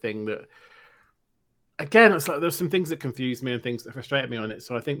would be the thing that, again, it's like there's some things that confuse me and things that frustrate me on it.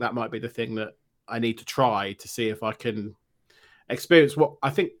 So I think that might be the thing that I need to try to see if I can experience what I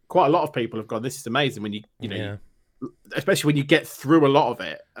think quite a lot of people have gone. This is amazing when you know, especially when you get through a lot of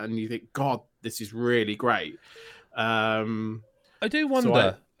it and you think, God, this is really great. I do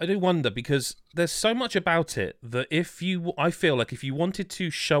wonder because there's so much about it that I feel like if you wanted to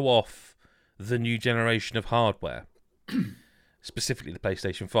show off the new generation of hardware, specifically the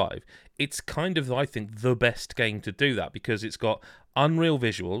PlayStation 5, it's kind of, I think, the best game to do that, because it's got unreal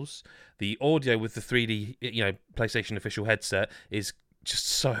visuals. The audio with the 3D, PlayStation official headset is just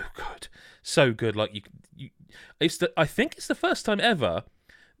so good. Like I think it's the first time ever,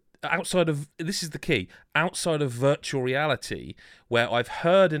 outside of virtual reality, where I've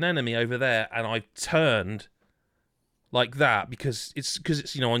heard an enemy over there and I've turned like that, because it's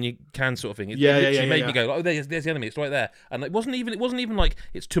on your can sort of thing. It made me go, oh, there's the enemy, it's right there. And it wasn't even like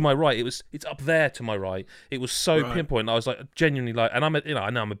it's to my right. It's up there to my right. It was so pinpoint. I was like genuinely like, and I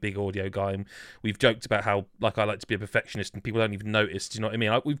know I'm a big audio guy, and we've joked about how like I like to be a perfectionist and people don't even notice. Do you know what I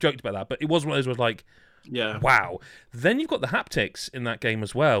mean? We've joked about that, but it was one of those was like, wow. Then you've got the haptics in that game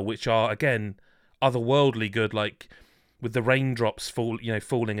as well, which are again otherworldly good, like with the raindrops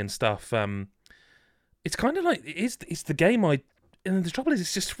falling and stuff. It's kind of like it's the game and the trouble is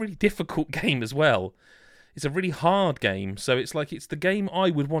it's just a really difficult game as well. It's a really hard game, so it's like it's the game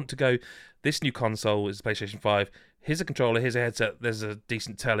I would want to go, this new console is PlayStation 5, here's a controller, here's a headset, there's a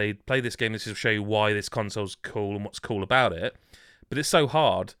decent telly, play this game, this will show you why this console's cool and what's cool about it. But it's so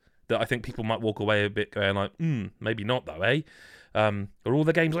hard that I think people might walk away a bit going like, maybe not though, eh? Are all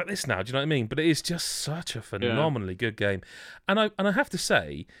the games like this now? Do you know what I mean? But it is just such a phenomenally good game. And I have to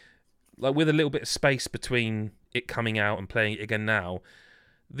say, like with a little bit of space between it coming out and playing it again now,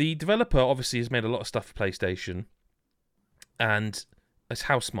 the developer obviously has made a lot of stuff for PlayStation, and as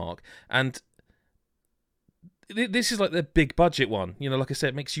Housemarque, and this is like their big budget one. Like I said,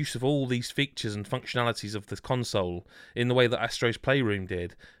 it makes use of all these features and functionalities of the console in the way that Astro's Playroom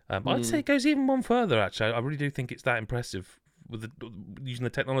did. I'd say it goes even one further, actually. I really do think it's that impressive with using the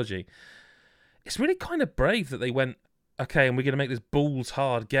technology. It's really kind of brave that they went, okay, and we're going to make this balls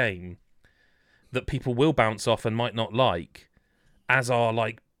hard game that people will bounce off and might not like as our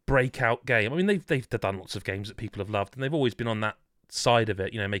like breakout game. I mean, they've done lots of games that people have loved, and they've always been on that side of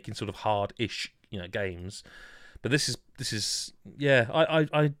it, making sort of hard-ish, games. But this is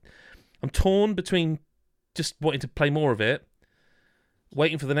I'm torn between just wanting to play more of it,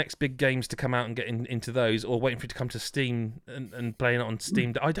 waiting for the next big games to come out and get into those, or waiting for it to come to Steam and playing it on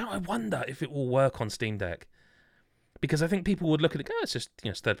Steam. I wonder if it will work on Steam Deck, because I think people would look at it, it's just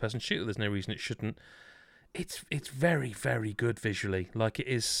third-person shooter. There's no reason it shouldn't. It's very, very good visually. Like, it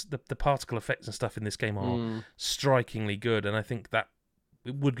is, the particle effects and stuff in this game are strikingly good, and I think that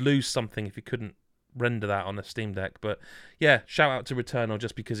it would lose something if you couldn't render that on a Steam Deck. But yeah, shout out to Returnal,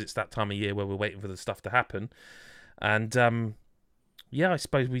 just because it's that time of year where we're waiting for the stuff to happen. And I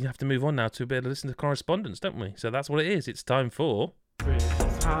suppose we have to move on now to a bit of listen to correspondence, don't we? So that's what it is. It's time for Chris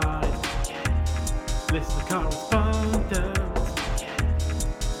Hyde. Listen to correspondence.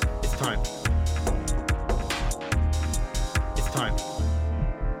 It's time. It's time.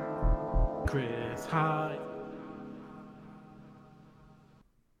 Chris Hyde.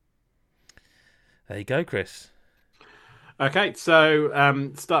 There you go, Chris. Okay,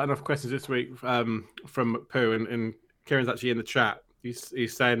 so starting off questions this week from Pooh, and Kieran's actually in the chat.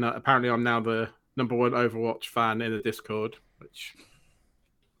 He's saying that apparently I'm now the #1 Overwatch fan in the Discord, which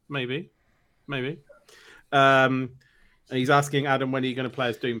maybe. And he's asking Adam, when are you going to play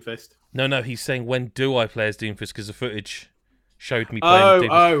as Doomfist? No, he's saying, when do I play as Doomfist? Because the footage showed me playing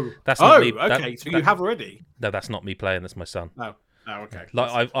Doomfist. That's not me. Okay, so you have already? No, that's not me playing. That's my son. Oh, okay.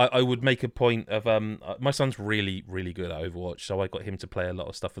 Like I would make a point of my son's really, really good at Overwatch, so I got him to play a lot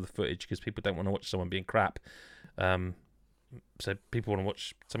of stuff with the footage, because people don't want to watch someone being crap. So people want to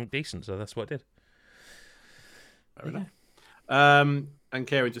watch something decent, so that's what I did. Fair enough. And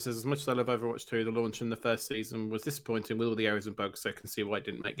Kieran just says, as much as I love Overwatch 2, the launch in the first season was disappointing with all the errors and bugs, so I can see why it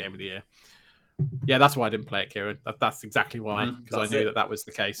didn't make Game of the Year. Yeah, that's why I didn't play it, Kieran. That's exactly why, because I knew that was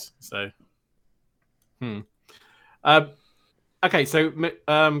the case. So, okay, so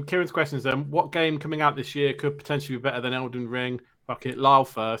Kieran's question is, what game coming out this year could potentially be better than Elden Ring? Fuck it, Lyle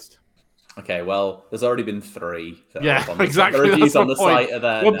first. Okay, well, there's already been 3. Yeah, exactly. The reviews on the site are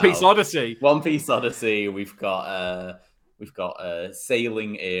there. One Piece Odyssey. One Piece Odyssey. We've got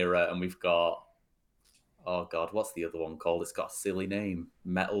Sailing Era, and we've got, oh god, what's the other one called? It's got a silly name.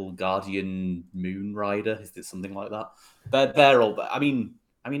 Metal Guardian Moon Rider. Is it something like that? They're all. I mean,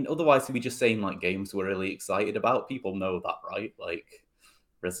 otherwise we'd be just saying like games we're really excited about. People know that, right? Like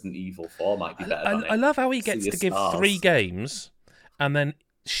Resident Evil 4 might be better. I love how he gets to give 3 games and then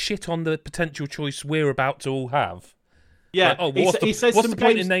shit on the potential choice we're about to all have. Yeah, like, he says what's the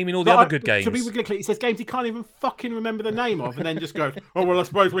point in naming all the other good games? To be ridiculous, he says games he can't even fucking remember the name of, and then just goes, "Oh well, I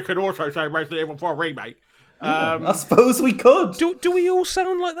suppose we could also say Resident Evil 4 remake." I suppose we could. Do we all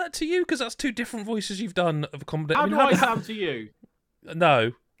sound like that to you? Because that's 2 different voices you've done of a combination. How do I sound to you?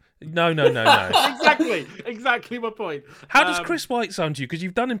 No. Exactly my point. How does Chris White sound to you? Because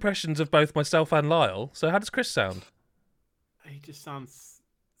you've done impressions of both myself and Lyle. So how does Chris sound? He just sounds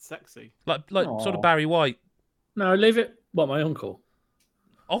sexy, like sort of Barry White. No, leave it. What, my uncle?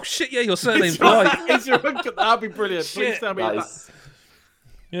 Oh shit! Yeah, your surname's White. It's your uncle. That'd be brilliant. Please tell me that.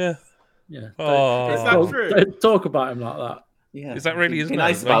 Yeah. Oh, is that true? Don't talk about him like that. Yeah. Is that really his name?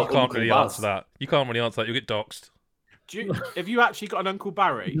 Nice well, you can't really answer that. You can't really answer that. You'll get doxed. Have you actually got an Uncle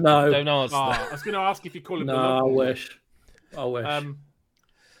Barry? No. Don't answer that. I was going to ask if you call him. No, I wish.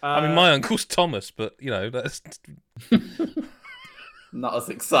 I mean, my uncle's Thomas, but that's not as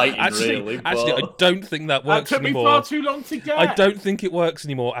exciting, really. But... Actually, I don't think that works anymore. That took me far too long to get. I don't think it works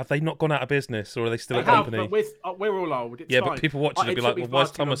anymore. Have they not gone out of business, or are they still a company? But we're all old. It's fine. But people watching will be like, well, why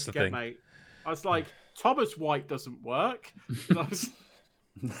is Thomas the thing? Mate. I was like, Thomas White doesn't work. And I was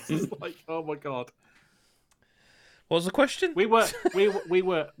like, oh my god. What was the question? We were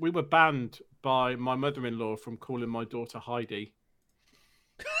banned by my mother-in-law from calling my daughter Heidi.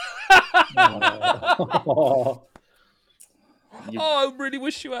 I really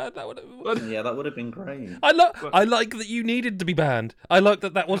wish you had that. Yeah, that would have been great. I like that you needed to be banned. I like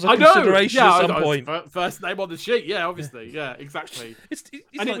that was a consideration at some point. First name on the sheet, yeah, obviously, yeah, exactly. It's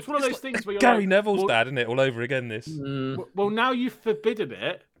it's one of those things where you're Gary Neville's dad, isn't it? All over again. This. Well, now you've forbidden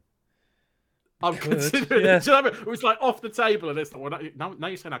it. I'm considering it. You know what I mean? It was like off the table, and it's like, well, now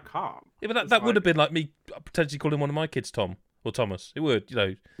you're saying I can't. Yeah, but that would have been like me potentially calling one of my kids Tom or Thomas. It would,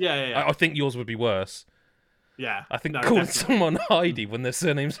 Yeah. I think yours would be worse. Yeah. I think calling someone Heidi when their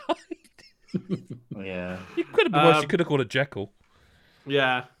surname's Heidi. Yeah. You could have been worse. You could have called it Jekyll.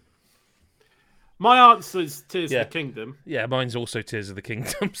 Yeah. My answer is Tears of the Kingdom. Yeah, mine's also Tears of the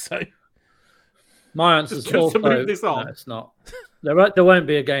Kingdom. So my answer is also. Move this on. No, it's not. There won't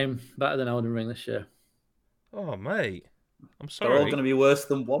be a game better than Elden Ring this year. Oh, mate. I'm sorry. They're all going to be worse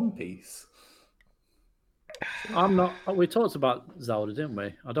than One Piece. I'm not. We talked about Zelda, didn't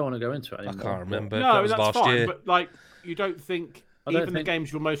we? I don't want to go into it anymore. I can't remember. No, that was that's last fine. year. But like, you don't think think... the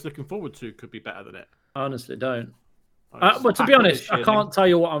games you're most looking forward to could be better than it? I honestly don't. But to be honest, I can't tell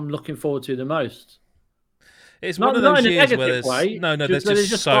you what I'm looking forward to the most. It's one of those years where there's way, there's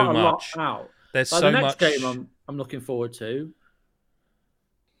just so much. There's so much. The next game I'm looking forward to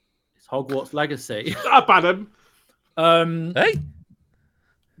is Hogwarts Legacy. Up, Adam. Hey,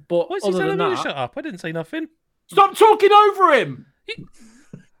 but why is he telling me to shut up? I didn't say nothing. Stop talking over him.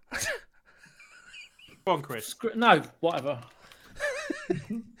 Go on, Chris. No, whatever.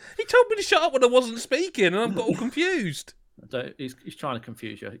 He told me to shut up when I wasn't speaking, and I've got all confused. He's trying to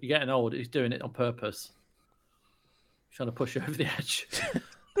confuse you. You're getting old. He's doing it on purpose. He's trying to push you over the edge.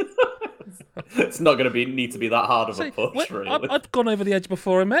 It's not going to need to be that hard of a push, really. I've gone over the edge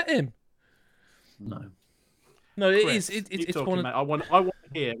before I met him. No, it Chris, is. It's talking, one. Of... I want to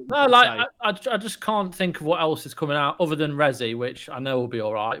hear. No, like I just can't think of what else is coming out other than Resi, which I know will be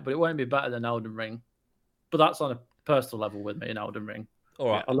all right, but it won't be better than Elden Ring. But that's on a personal level with me in Elden Ring. All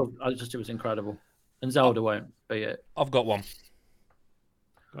right, it was incredible, and Zelda won't be it. I've got one.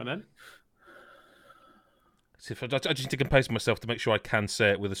 Go on then. See if I just need to compose myself to make sure I can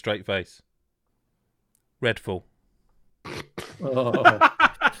say it with a straight face. Redfall. Oh.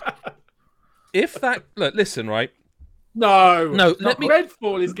 If that listen, right? No.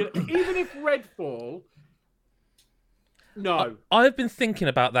 Redfall is good. Even if Redfall. No. I've been thinking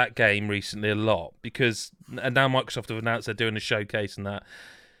about that game recently a lot because now Microsoft have announced they're doing a showcase and that.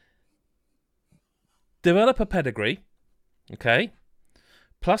 Developer pedigree, okay,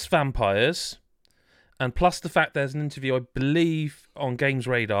 plus vampires, and plus the fact there's an interview, I believe, on Games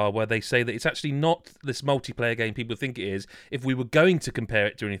Radar where they say that it's actually not this multiplayer game people think it is. If we were going to compare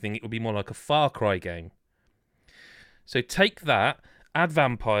it to anything, it would be more like a Far Cry game. So take that, add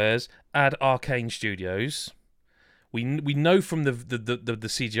vampires, add Arcane Studios. We know from the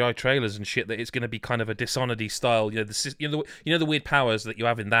CGI trailers and shit that it's going to be kind of a Dishonored style, the weird powers that you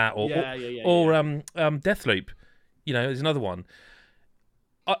have in that, or Deathloop, is another one.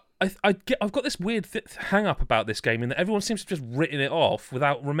 I've got this weird hang up about this game in that everyone seems to have just written it off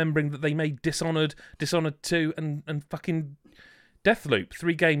without remembering that they made Dishonored 2, and fucking Deathloop,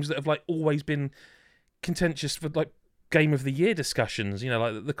 3 games that have like always been contentious for like Game of the Year discussions.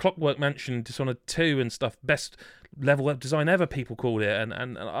 Like the Clockwork Mansion, Dishonored 2 and stuff, best level up design ever, people called it,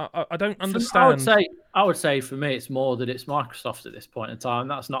 and I don't understand. I would say for me it's more that it's Microsoft at this point in time.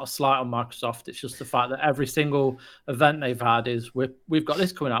 That's not a slight on Microsoft. It's just the fact that every single event they've had is we've got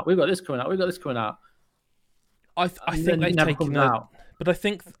this coming out, we've got this coming out, we've got this coming out. I think they've taken out. But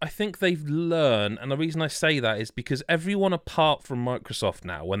I think they've learned, and the reason I say that is because everyone apart from Microsoft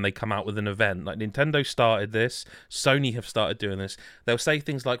now, when they come out with an event, like Nintendo started this, Sony have started doing this, they'll say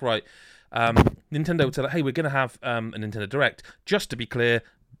things like, right, Nintendo will tell hey, we're going to have a Nintendo Direct. Just to be clear,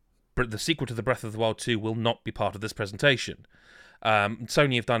 the sequel to the Breath of the Wild 2 will not be part of this presentation.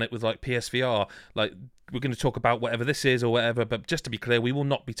 Sony have done it with like PSVR, like we're going to talk about whatever this is or whatever, but just to be clear, we will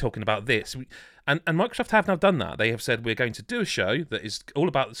not be talking about this. And Microsoft have now done that. They have said we're going to do a show that is all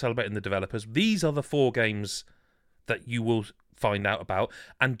about celebrating the developers. These are the 4 games that you will find out about.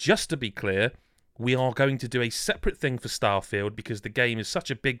 And just to be clear, we are going to do a separate thing for Starfield because the game is such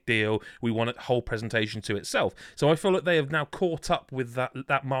a big deal. We want a whole presentation to itself. So I feel like they have now caught up with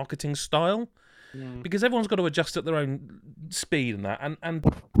that marketing style. Because everyone's got to adjust at their own speed and that. And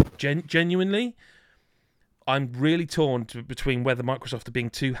genuinely, I'm really torn between whether Microsoft are being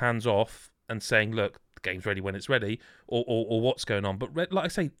too hands-off and saying, look, the game's ready when it's ready, or what's going on. But like I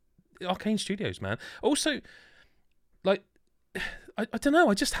say, Arcane Studios, man. Also, like, I don't know.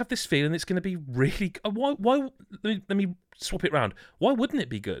 I just have this feeling it's going to be really... Why? Let me swap it round. Why wouldn't it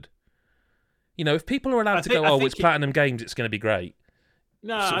be good? If people are allowed to go, it's Platinum Games, it's going to be great.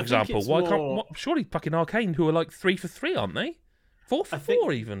 No, for example, why can't surely fucking Arcane, who are like 3 for 3, aren't they? 4 for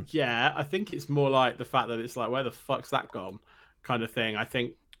 4 even. Yeah, I think it's more like the fact that it's like, where the fuck's that gone, kind of thing. I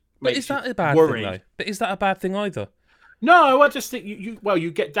think. But is that a bad thing though? But is that a bad thing either? No, I just think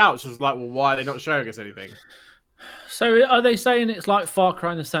you get doubts. It's like, well, why are they not showing us anything? So are they saying it's like Far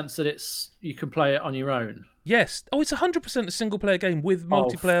Cry in the sense that you can play it on your own? Yes. Oh, it's 100% a single-player game with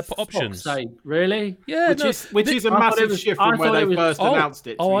multiplayer options. Sake, really? Yeah, which is a massive shift from where they first announced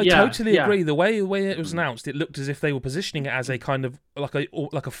it. I totally agree. The way it was announced, it looked as if they were positioning it as a kind of like a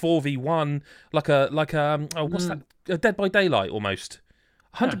 4v1, like a what's that? A Dead by Daylight almost.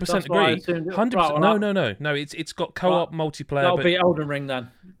 100% agree. 100%. No. It's got co-op multiplayer. That'll be Elden Ring then.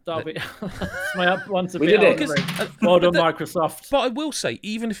 That'll be my one to be Elden Ring. Well done, Microsoft. But I will say,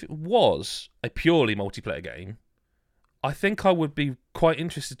 even if it was a purely multiplayer game, I think I would be quite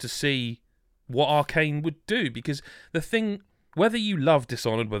interested to see what Arcane would do, because the thing, whether you love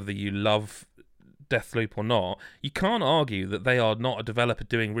Dishonored, whether you love Deathloop or not, you can't argue that they are not a developer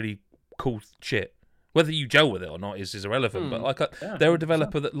doing really cool shit. Whether you gel with it or not is irrelevant. But like, they're a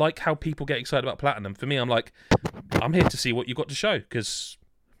developer that, like how people get excited about Platinum. For me, I'm like, I'm here to see what you've got to show. Because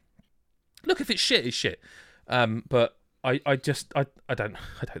look, if it's shit, it's shit. But I don't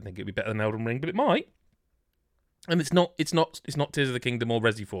think it'd be better than Elden Ring, but it might. And it's not Tears of the Kingdom or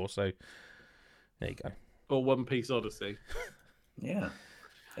Resi 4. So there you go. Or One Piece Odyssey. Yeah,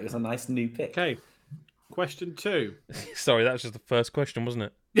 it was a nice new pick. Okay, question 2. Sorry, that was just the first question, wasn't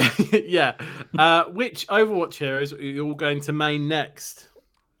it? Yeah. Which Overwatch heroes are you all going to main next?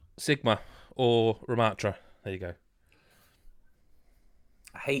 Sigma or Ramatra. There you go.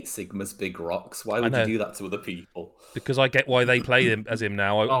 I hate Sigma's big rocks. Why would you do that to other people? Because I get why they play him as him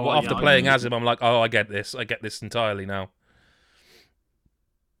now. After playing as him, I'm like, oh, I get this. I get this entirely now.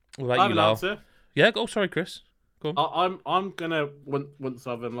 What about you, Lyle? Yeah, go. Sorry, Chris. Go on. I'm gonna once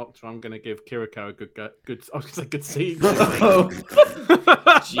I've unlocked her, I'm gonna give Kiriko a good. I was gonna say good seed.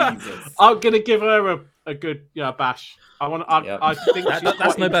 Jesus. I'm gonna give her a good bash. I think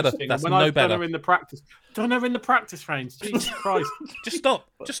that's no better. That's no better. Done her in the practice. Done her in the practice range. Jesus Christ! Just stop.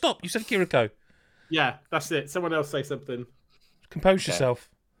 You said Kiriko. Yeah, that's it. Someone else say something. Compose yourself.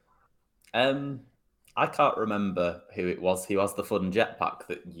 I can't remember who it was. Who has the fun jetpack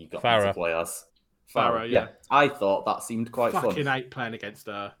that you got to play as? Farah, yeah. I thought that seemed quite fun. Fucking hate playing against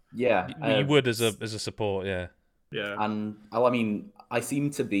her. Yeah. You would as a support, yeah. Yeah. And I mean, I seem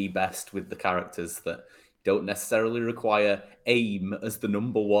to be best with the characters that don't necessarily require aim as the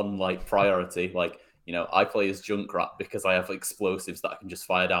number one priority. Like, I play as Junkrat because I have explosives that I can just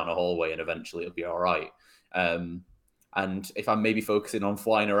fire down a hallway and eventually it'll be all right. And if I'm maybe focusing on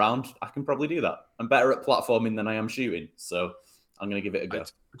flying around, I can probably do that. I'm better at platforming than I am shooting, so I'm going to give it a go.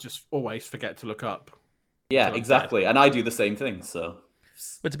 I just always forget to look up. Yeah, exactly. And I do the same thing, so...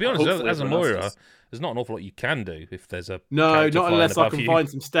 But to be honest, as a Moira, there's not an awful lot you can do if there's a... No, not unless I can find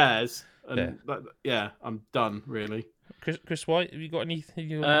some stairs. And I'm done, really. Chris White, have you got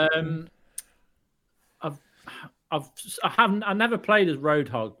anything? I never played as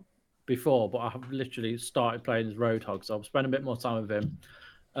Roadhog before, but I have literally started playing as Roadhog, so I'll spend a bit more time with him.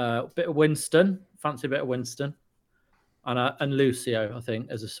 A bit of Winston, fancy a bit of Winston, and Lucio, I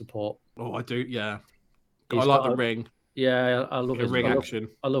think, as a support. Oh, I do, yeah. I like the ring. Yeah, I love his ring action.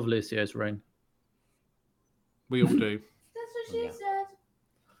 I love Lucio's ring. We all do. That's what she said.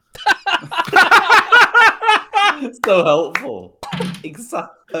 So helpful.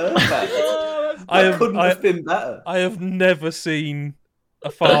 Exactly. Perfect. Couldn't have been better. I have never seen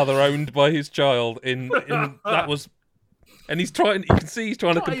a father owned by his child in that was, and he's trying. You can see he's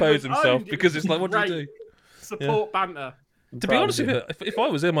trying to compose himself because it's like, what do you do? Support banter. To be honest with you, if I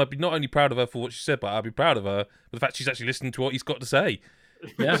was him, I'd be not only proud of her for what she said, but I'd be proud of her for the fact she's actually listening to what he's got to say.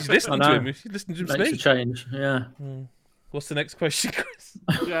 Yeah, she's listening to him. She's listening to him Makes speak. a change. Yeah. What's the next question, Chris?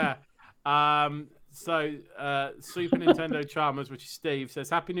 Yeah. So Super Nintendo Charmers, which is Steve, says,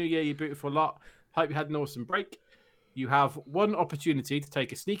 "Happy New Year, you beautiful lot. Hope you had an awesome break. You have one opportunity to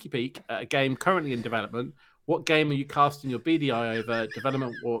take a sneaky peek at a game currently in development. What game are you casting your BDI over,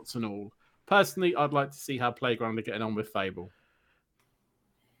 development warts and all? Personally, I'd like to see how Playground are getting on with Fable."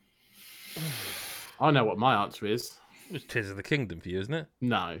 I know what my answer is. It's Tears of the Kingdom for you, isn't it?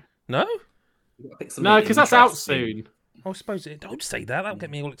 No. No? No, because that's out soon. I suppose don't say that. That'll get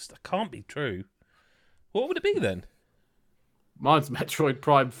me all. That can't be true. What would it be then? Mine's Metroid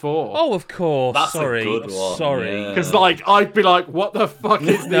Prime 4. Oh, of course. That's sorry. a good one. Sorry. Because I'd be like, what the fuck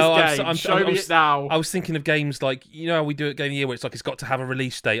is this game? Show me it now. I was thinking of games like, how we do it Game of the Year where it's got to have a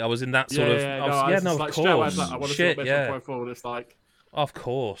release date. I was in that sort of... of course. I want to see what Metroid Prime 4 looks like. Of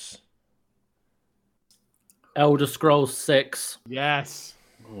course. Elder Scrolls 6. Yes.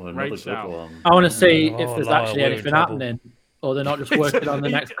 Oh, great shout. I want to see if there's actually anything happening, or they're not just working on the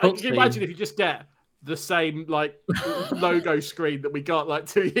next cutscene. Can you imagine if you just get the same logo screen that we got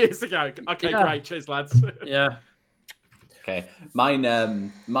 2 years ago? Okay, great, cheers, lads. Yeah. Okay, mine.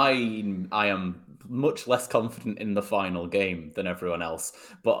 I am much less confident in the final game than everyone else,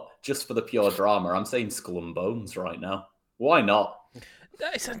 but just for the pure drama, I'm saying Skull and Bones right now. Why not?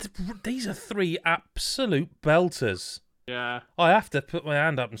 These are 3 absolute belters. Yeah. I have to put my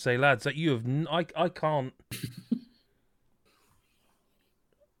hand up and say, lads, that you have... I can't...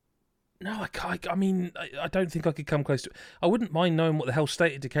 No, I can't. I mean, I don't think I could come close to it. I wouldn't mind knowing what the hell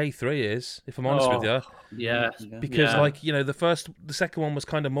State of Decay 3 is, if I'm honest with you. Yeah. Because, the second one was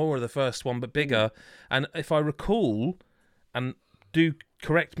kind of more of the first one, but bigger. And if I recall, and do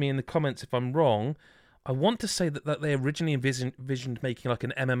correct me in the comments if I'm wrong, I want to say that they originally envisioned making like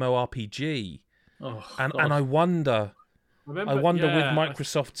an MMORPG, and I wonder with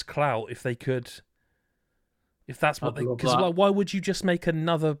Microsoft's clout if they could, if that's what they, because like, why would you just make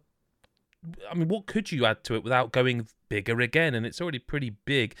another? I mean, what could you add to it without going bigger again? And it's already pretty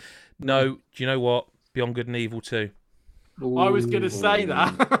big. No, do you know what? Beyond Good and Evil 2. Ooh. I was going to say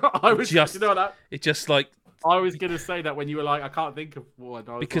that. I was just, you know that. It just like. I was going to say that when you were like, I can't think of one.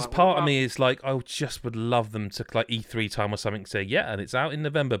 Because like, part of me is like, I just would love them to like E3 time or something say, yeah, and it's out in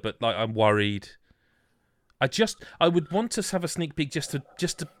November, but like I'm worried. I would want to have a sneak peek just to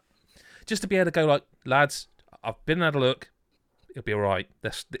be able to go like, lads, I've been and had a look. It'll be all right.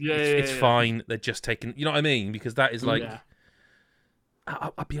 It's fine. They're just taking, you know what I mean? Because that is like,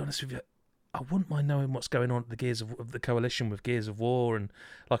 I'll be honest with you. I wouldn't mind knowing what's going on at the of the Coalition with Gears of War, and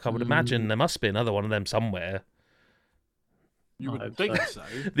like I would imagine there must be another one of them somewhere. You would think so.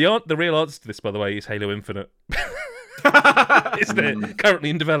 The real answer to this, by the way, is Halo Infinite. Isn't it? Currently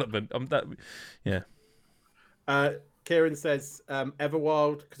in development. Kieran says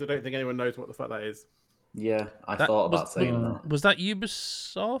Everwild, because I don't think anyone knows what the fuck that is. Yeah, I thought about saying that. Was that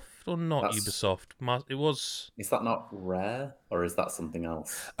Ubisoft or not Ubisoft? It was. Is that not Rare, or is that something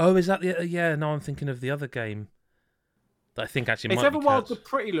else? Oh, is that the? Yeah, no, I'm thinking of the other game. That I think actually might be. Is Everwild the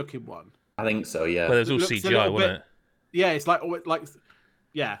pretty looking one? I think so. Yeah. Well, there's all CGI, wasn't it? Yeah, it's like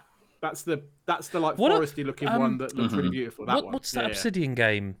yeah. That's the like foresty looking one that looks really beautiful. What's that Obsidian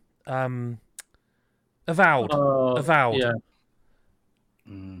game? Avowed. Avowed. Yeah.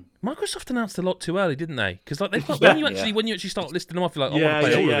 Microsoft announced a lot too early, didn't they? Because like they've got, when you actually start listing them off, you're like, I want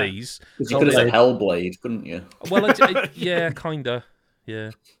to play all of these. You could have said Hellblade, couldn't you? Well, yeah, kinda,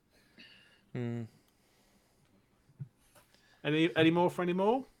 yeah. Any more for any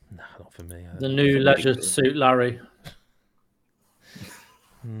more? No, not for me. The new Leisure Suit Larry.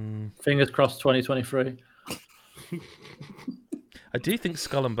 Fingers crossed, 2023. I do think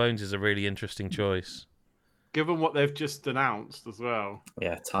Skull and Bones is a really interesting choice. Given what they've just announced as well.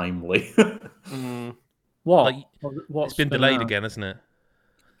 Yeah, timely. What? Like, it's been delayed again, hasn't it?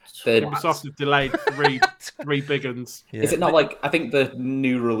 Microsoft have delayed three big ones. Yeah. Is it not like, I think the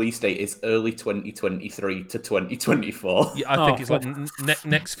new release date is early 2023 to 2024? Yeah, I think it's like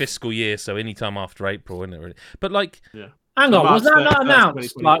next fiscal year, so anytime after April, isn't it? Really? But like, hang on, was that not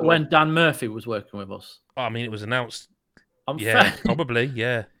announced like when Dan Murphy was working with us? I mean, it was announced. Fair. Probably,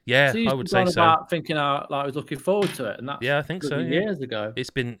 yeah, so I would say so. About thinking like I was looking forward to it, and that's I think so. Years ago, it's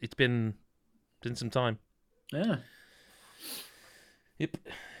been some time. Yeah. Yep.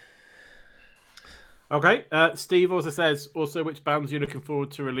 Okay. Steve also says, which bands are you looking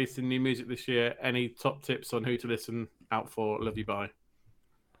forward to releasing new music this year? Any top tips on who to listen out for? Love you, bye.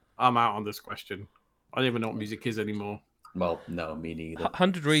 I'm out on this question. I don't even know what music is anymore. Well, no, me neither.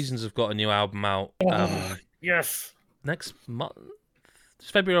 100 Reasons have got a new album out. Yes. Next month, it's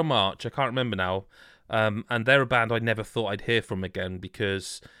February or March, I can't remember now. And they're a band I never thought I'd hear from again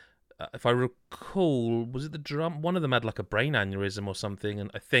because, if I recall, was it the drum? One of them had like a brain aneurysm or something, and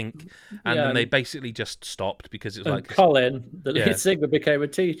I think, and then they basically just stopped because it was like Colin, the lead singer, became a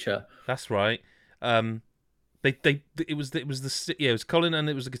teacher. That's right. It was Colin and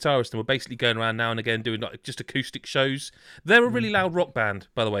it was the guitarist, and we're basically going around now and again doing like just acoustic shows. They're a really loud rock band,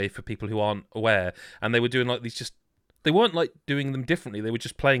 by the way, for people who aren't aware, and they were doing like these they weren't like doing them differently. They were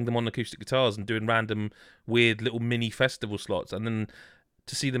just playing them on acoustic guitars and doing random weird little mini festival slots. And then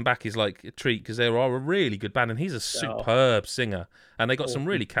to see them back is like a treat because they are a really good band, and he's a superb singer, and they got some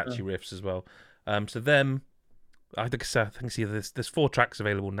really catchy riffs as well. So them, I think there's 4 tracks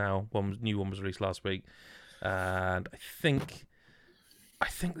available now. New one was released last week, and I think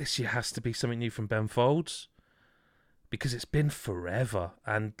this year has to be something new from Ben Folds because it's been forever,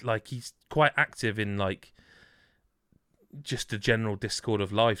 and like he's quite active in like just the general discord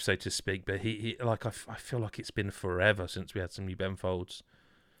of life, so to speak. But he like I feel like it's been forever since we had some new Ben Folds.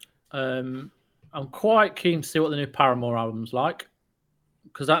 I'm quite keen to see what the new Paramore album's like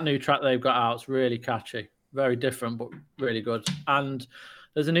because that new track they've got out is really catchy, very different but really good. And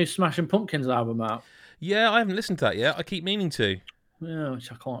there's a new Smashing Pumpkins album out. Yeah, I haven't listened to that yet. I keep meaning to. Yeah,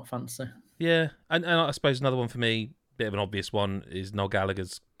 which I can't fancy. Yeah, and I suppose another one for me, bit of an obvious one, is Noel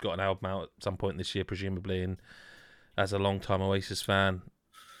Gallagher's got an album out at some point this year, presumably, and as a long-time Oasis fan,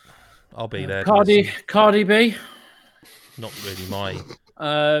 I'll be there. Cardi B. Not really my.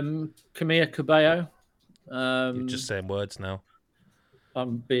 Camila Cabello. You're just saying words now.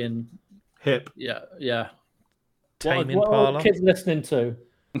 I'm being hip. Yeah. Tame what Impala. are kids listening to?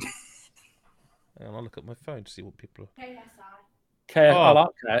 And I'll look at my phone to see what people are.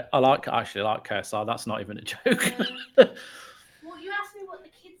 KSI. I actually like KSI. That's not even a joke. Well, you asked me what the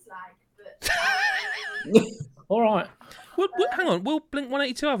kids like, but All right. Hang on, will Blink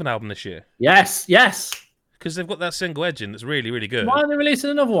 182 have an album this year? Yes. Because they've got that single Edge in that's really, really good. Why aren't they releasing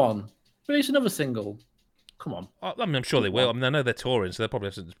another one? Release another single. Come on. I mean, I'm sure they will. I mean, I know they're touring, so they'll probably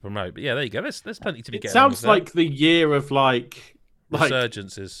have something to promote. But yeah, there you go. There's plenty to be getting. Sounds like the year of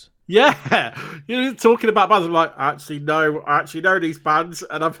resurgences. Yeah, you're talking about bands. I'm like, I actually know these bands,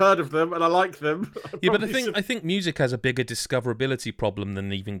 and I've heard of them, and I like them. But I think music has a bigger discoverability problem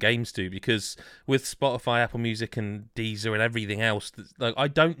than even games do, because with Spotify, Apple Music, and Deezer, and everything else, like I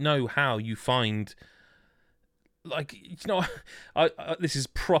don't know how you find. Like, you know, I this is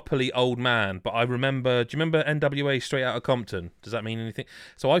properly old man, but I remember. Do you remember NWA Straight Outta Compton? Does that mean anything?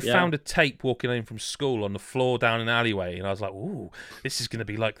 So I found a tape walking home from school on the floor down an alleyway, and I was like, "Ooh, this is going to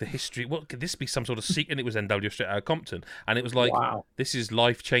be like the history. What could this be? Some sort of secret?" And it was NWA Straight Outta Compton, and it was like, "Wow, this is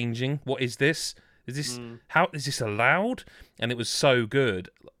life changing. What is this? Is this how is this allowed?" And it was so good.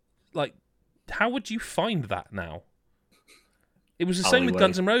 Like, how would you find that now? It was the same with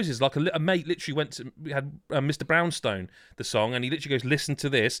Guns N' Roses. Like a mate literally had Mr. Brownstone, the song, and he literally goes, "Listen to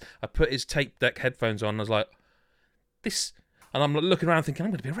this." I put his tape deck headphones on, and I was like, "This," and I'm looking around thinking,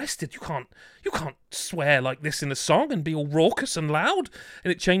 "I'm going to be arrested. You can't swear like this in a song and be all raucous and loud."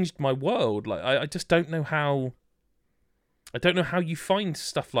 And it changed my world. Like I just don't know how. I don't know how you find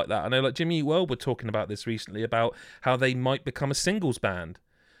stuff like that. I know, like Jimmy Eat World were talking about this recently, about how they might become a singles band.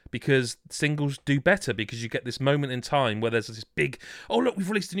 Because singles do better, because you get this moment in time where there's this big, "Oh, look, we've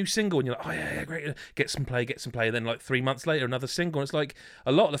released a new single," and you're like, "Oh, yeah, great, get some play. And then, like, 3 months later, another single. And it's like,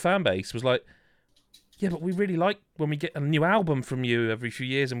 a lot of the fan base was like, "Yeah, but we really like when we get a new album from you every few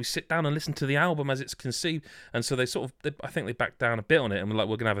years, and we sit down and listen to the album as it's conceived." And so I think they backed down a bit on it, and were like,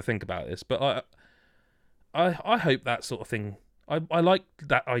 "We're going to have a think about this." But I hope that sort of thing, I like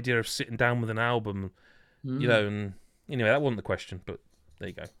that idea of sitting down with an album, you know, and anyway, that wasn't the question, but there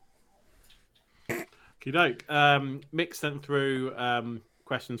you go. Okey-doke. Mick sent through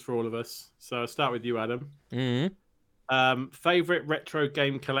questions for all of us. So I'll start with you, Adam. Mm-hmm. Favorite retro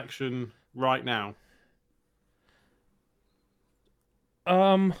game collection right now?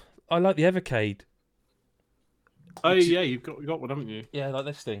 I like the Evercade. Oh yeah, you've got one, haven't you? Yeah, like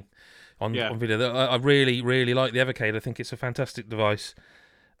this thing on video. I really, really like the Evercade. I think it's a fantastic device.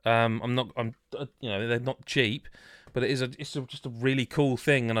 They're not cheap, but it's just a really cool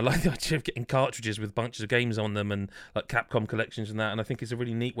thing, and I like the idea of getting cartridges with bunches of games on them, and like Capcom collections and that. And I think it's a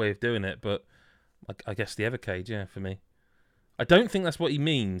really neat way of doing it. But I guess the Evercade, yeah, for me. I don't think that's what he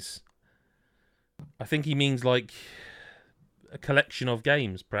means. I think he means like a collection of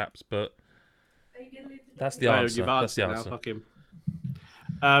games, perhaps. But that's the answer. That's the answer. Fuck him.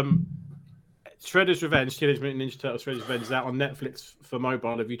 Shredder's Revenge, Teenage Mutant Ninja Turtles Shredder's Revenge is out on Netflix for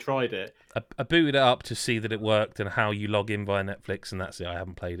mobile. Have you tried it? I booted it up to see that it worked and how you log in via Netflix, and that's it. I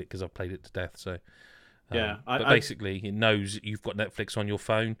haven't played it because I've played it to death. So but basically, it knows you've got Netflix on your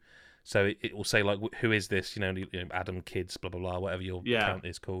phone, so it will say like, "Who is this?" You know, Adam Kids, blah blah blah, whatever your account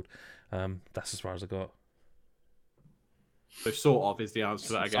is called. That's as far as I got. So sort of is the answer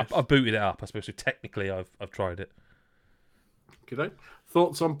to that, I guess. I've booted it up, I suppose. So technically, I've tried it. Okay.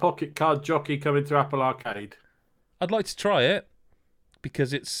 Thoughts on Pocket Card Jockey coming to Apple Arcade? I'd like to try it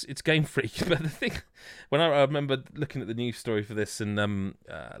because it's Game Freak. But the thing, when I remember looking at the news story for this and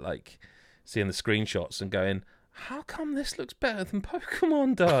like seeing the screenshots and going, "How come this looks better than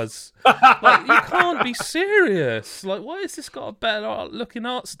Pokemon does?" Like, you can't be serious. Like, why has this got a better looking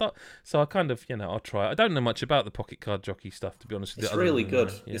art style? So I kind of, I'll try it. I don't know much about the Pocket Card Jockey stuff, to be honest with you. It's really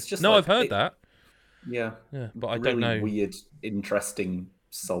good. It's just I've heard that. Yeah, but I really don't know. Weird, interesting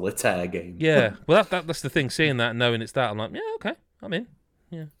solitaire game. Yeah, well, that's the thing. Seeing that, and knowing it's that, I'm like, yeah, okay, I'm in.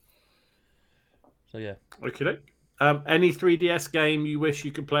 Yeah. So yeah. Okay. Any 3DS game you wish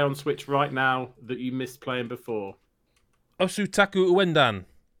you could play on Switch right now that you missed playing before? Osutaku Uendan.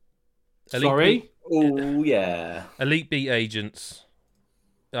 Sorry? Oh yeah. Elite Beat Agents.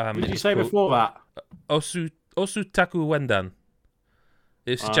 What did you say before that? Osutaku Uendan.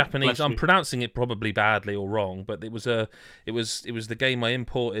 It's Japanese. I'm pronouncing it probably badly or wrong, but it was the game I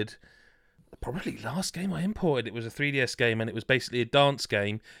imported. Probably last game I imported. It was a 3DS game, and it was basically a dance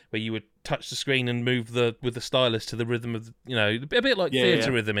game where you would touch the screen and move with the stylus to the rhythm of, a bit like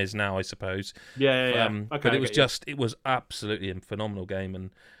theatre rhythm is now, I suppose. Yeah. Okay, but it was absolutely a phenomenal game, and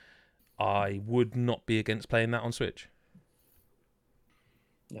I would not be against playing that on Switch.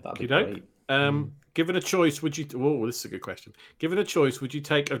 Yeah, that'd be great. Given a choice, would you? Oh, this is a good question. Given a choice, would you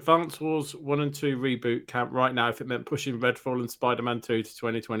take Advance Wars 1 and 2 reboot camp right now if it meant pushing Redfall and Spider-Man 2 to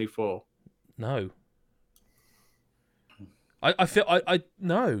 2024? No. I feel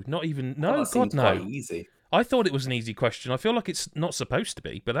no, not even no. God, no. Easy. I thought it was an easy question. I feel like it's not supposed to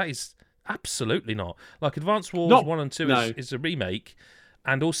be, but that is Absolutely not. Like Advance Wars 1 and 2 no. is a remake,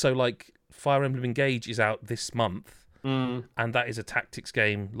 and also like Fire Emblem Engage is out this month. And that is a tactics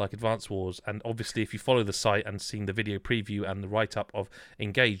game like Advance Wars. And obviously, if you follow the site and seen the video preview and the write-up of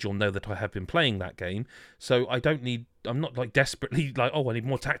Engage, you'll know that I have been playing that game. So I'm not like desperately like, oh, I need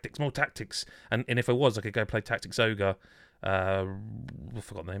more tactics. And if I was, I could go play Tactics Ogre. I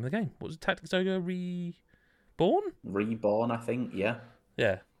forgot the name of the game. What was it? Tactics Ogre Reborn? Reborn, I think, yeah.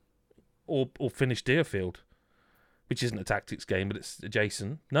 Yeah. Or finish Deerfield, which isn't a tactics game, but it's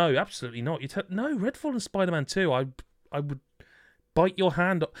adjacent. No, absolutely not. No, Redfall and Spider-Man 2, I would bite your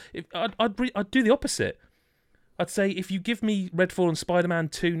hand. I'd do the opposite. I'd say if you give me Redfall and Spider-Man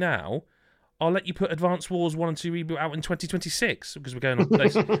 2 now, I'll let you put Advance Wars 1 and 2 reboot out in 2026 because we're going on.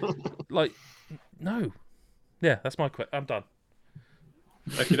 Like, no. Yeah, that's my question. I'm done.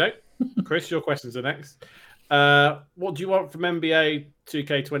 Okay, doke. Chris, your questions are next. What do you want from NBA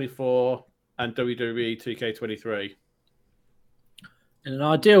 2K24 and WWE 2K23? In an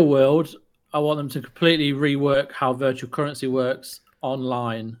ideal world, I want them to completely rework how virtual currency works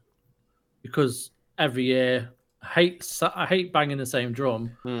online, because every year I hate banging the same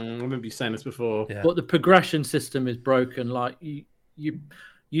drum. I remember you saying this before. Yeah. But the progression system is broken. Like you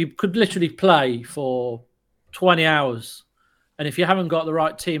could literally play for 20 hours, and if you haven't got the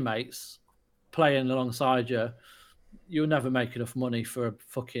right teammates playing alongside you, you'll never make enough money for a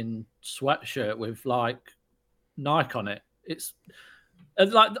fucking sweatshirt with like Nike on it. It's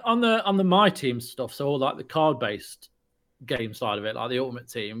like on the My Team stuff, so all like the card based game side of it, like the Ultimate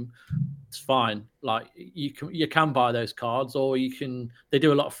Team, it's fine. Like you can buy those cards, or they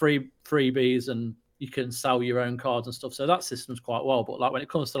do a lot of freebies, and you can sell your own cards and stuff. So that system's quite well. But like when it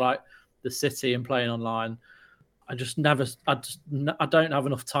comes to like the city and playing online, I don't have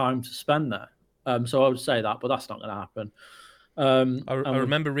enough time to spend there. So I would say that, but that's not going to happen. I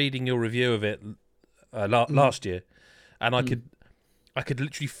remember reading your review of it last year, and I could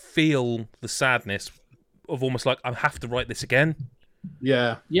literally feel the sadness of almost like I have to write this again.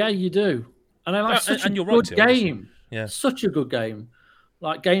 Yeah, you do. And I like such a good game. Yeah, such a good game,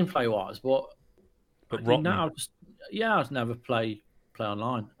 like gameplay wise. But rotten. I'd never play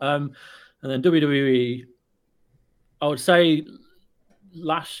online. And then WWE, I would say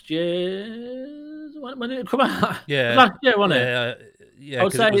last year, when did it come out? Yeah, last year, wasn't it? Yeah. I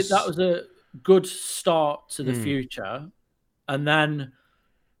would say that was a good start to the future. And then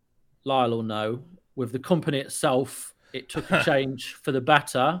Lyle will know, with the company itself, it took a change for the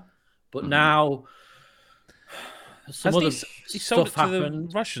better. But now some other stuff happened.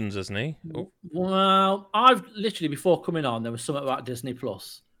 The Russians, hasn't he? Well, I've literally, before coming on, there was something about Disney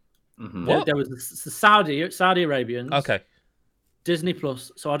Plus. What? There was the Saudi Arabians. Okay. Disney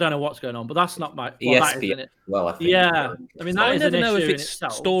Plus. So I don't know what's going on, but that's not my. ESPN. Well, I think. Yeah, I mean that is an issue in itself. I never know if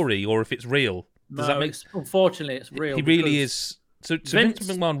it's story or if it's real. Does that make? Unfortunately, it's real. He really is. So Vince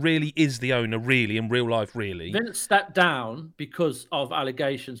McMahon really is the owner, really, in real life, really. Vince stepped down because of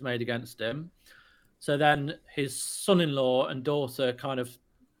allegations made against him. So then his son-in-law and daughter kind of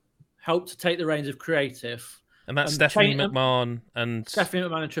helped to take the reins of creative. And that's Stephanie McMahon and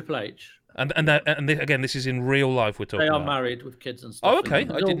Triple H. And again, this is in real life we're talking about. They are married with kids and stuff. Oh, okay.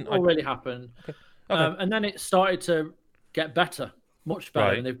 It all really happened. Okay. And then it started to get better, much better.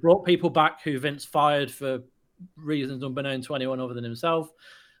 Right. And they've brought people back who Vince fired for reasons unbeknown to anyone other than himself.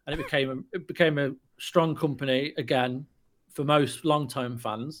 And it became a strong company again for most long-term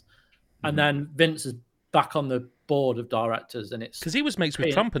fans. And then Vince is back on the board of directors, and it's because he was mates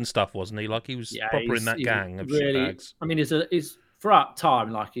with Trump and stuff, wasn't he? Like he was proper in that gang of shitbags. I mean, he's for that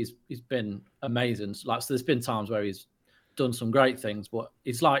time, like he's been amazing. Like, so there's been times where he's done some great things, but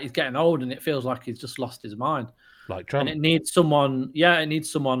it's like he's getting old, and it feels like he's just lost his mind. Like Trump. And it needs someone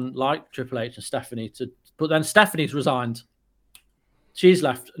like Triple H and Stephanie to. But then Stephanie's resigned. She's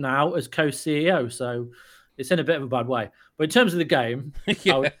left now as co-CEO, so it's in a bit of a bad way. But in terms of the game,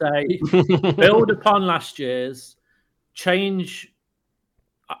 I would say build upon last year's, change.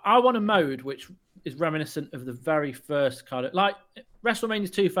 I want a mode which is reminiscent of the very first kind of like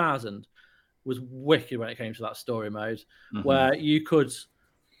WrestleMania 2000 was wicked when it came to that story mode, where you would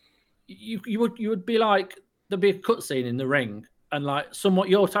be like, there'd be a cutscene in the ring, and like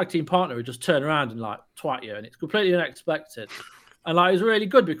your tag team partner would just turn around and like twat you, and it's completely unexpected. And like it's really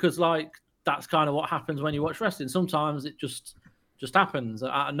good because like that's kind of what happens when you watch wrestling. Sometimes it just happens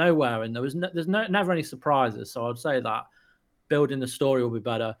out of nowhere, and there's never any surprises. So I'd say that building the story will be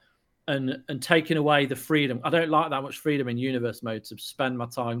better, and taking away the freedom. I don't like that much freedom in universe mode to spend my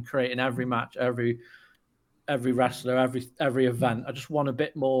time creating every match, every wrestler, every event. I just want a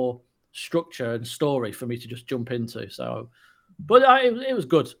bit more structure and story for me to just jump into. So But it was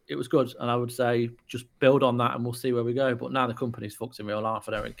good. It was good. And I would say just build on that and we'll see where we go. But now the company's fucked in real life.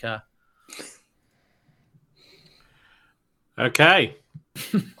 I don't really care. Okay.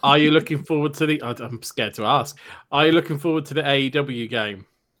 Are you looking forward to the... I'm scared to ask. Are you looking forward to the AEW game?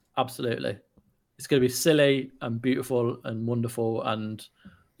 Absolutely. It's going to be silly and beautiful and wonderful. And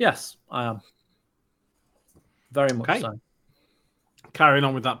yes, I am. Very much so. Carrying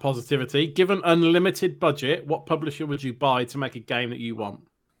on with that positivity, given unlimited budget, what publisher would you buy to make a game that you want?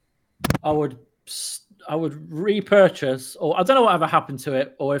 I would repurchase, or I don't know whatever happened to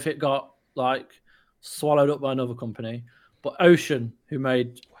it, or if it got like swallowed up by another company. But Ocean, who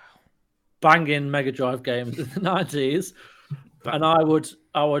made banging Mega Drive games in the 90s, and I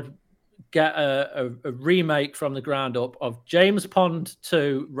would get a remake from the ground up of James Pond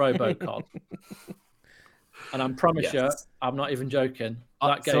 2 RoboCop. And I promise you, I'm not even joking.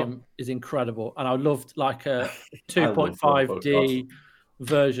 That game is incredible. And I loved like a 2.5D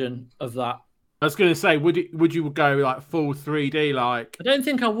version of that. I was going to say, would you go like full 3D, like I don't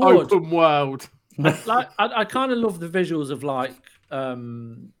think I would. Open world. Like I kind of love the visuals of like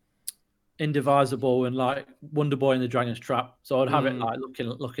Indivisible and like Wonder Boy and the Dragon's Trap. So I'd have it like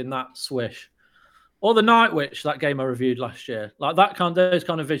looking that swish. Or the Night Witch, that game I reviewed last year. Like those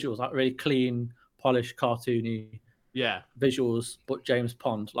kind of visuals, like really clean, polished, cartoony visuals, but James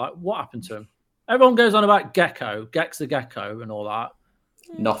Pond. Like, what happened to him? Everyone goes on about Gecko, Gex the Gecko, and all that.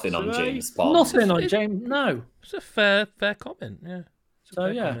 Nothing on James Pond. Nothing on James. No, it's a fair comment. Yeah.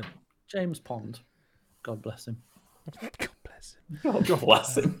 Comment. James Pond. God bless him. God bless him. God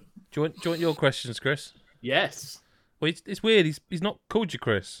bless him. Do you want your questions, Chris? Yes. Well, it's weird. He's not called you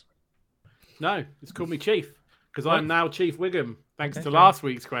Chris. No, it's called me Chief because I'm now Chief Wiggum. Thanks to last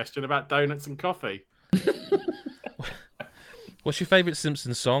week's question about donuts and coffee. What's your favourite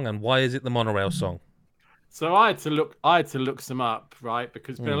Simpsons song, and why is it the monorail song? So I had to look some up, right?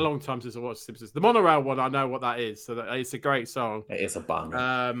 Because it's been a long time since I watched Simpsons. The monorail one, I know what that is, so it's a great song. It is a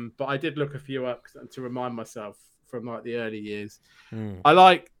banger. But I did look a few up to remind myself from like the early years. I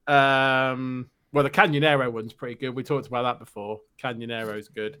like the Canyonero one's pretty good. We talked about that before. Canyonero's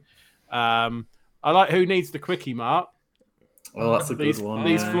good. I like Who Needs the Quickie Mark. Oh, that's a good one.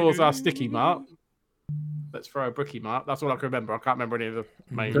 These floors are sticky, Mark. Let's throw a bricky, Mark. That's all I can remember. I can't remember any of the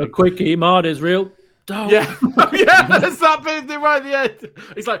main. The quickie, Mark is real. Don't. Yeah, yeah. That's that bit right at the end.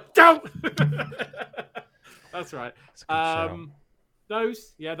 He's like, don't. That's right.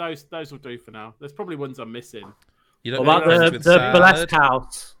 Those will do for now. There's probably ones I'm missing. You don't what about the Burlesque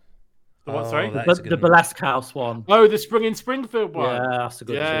House? The what? Sorry, the Burlesque House one. Oh, the Spring in Springfield one. Yeah, that's a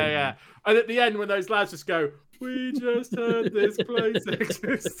good. Yeah. And at the end, when those lads just go, "We just heard this place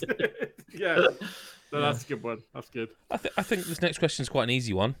existed." Yeah. No, that's a good one. That's good. I think this next question is quite an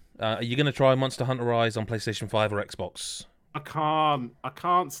easy one. Are you going to try Monster Hunter Rise on PlayStation 5 or Xbox? I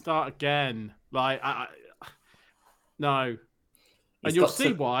can't start again. Like, no. And you'll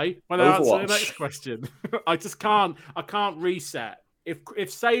see why when I answer the next question. I just can't. I can't reset.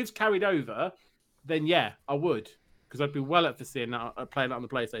 If saves carried over, then yeah, I would, because I'd be well up for seeing that, playing that on the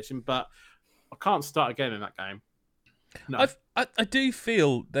PlayStation. But I can't start again in that game. No. I do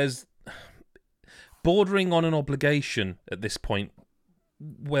feel there's bordering on an obligation at this point,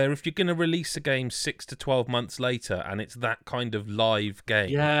 where if you're going to release a game 6 to 12 months later and it's that kind of live game,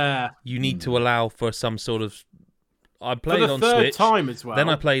 you need to allow for some sort of. I played on Switch time as well. Then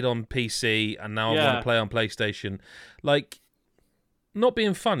I played on PC, and now I want to play on PlayStation. Like, not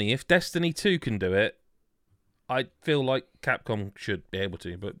being funny, if Destiny 2 can do it, I feel like Capcom should be able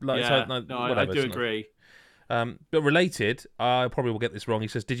to. But like, I do agree. But related, I probably will get this wrong. He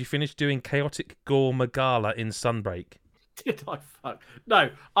says, "Did you finish doing Chaotic Gore Magala in Sunbreak?" Did I fuck? No,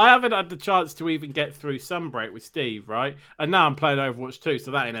 I haven't had the chance to even get through Sunbreak with Steve, right? And now I'm playing Overwatch 2,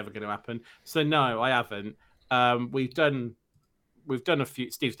 so that ain't ever going to happen. So no, I haven't. We've done a few.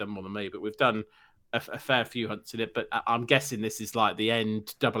 Steve's done more than me, but we've done a fair few hunts in it. But I'm guessing this is like the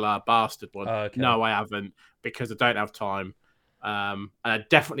end Double R Bastard one. Okay. No, I haven't, because I don't have time, and I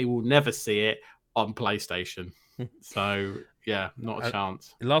definitely will never see it on PlayStation. So yeah, not a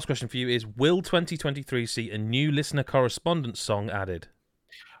chance. The last question for you is: will 2023 see a new listener correspondence song added?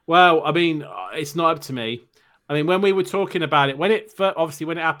 Well, I mean, it's not up to me. I mean, when we were talking about it, when it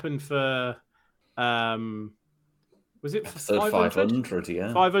happened for, was it episode 500?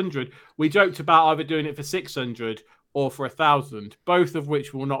 Yeah, 500. We joked about either doing it for 600 or for 1,000, both of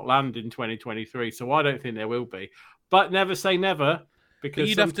which will not land in 2023. So I don't think there will be. But never say never,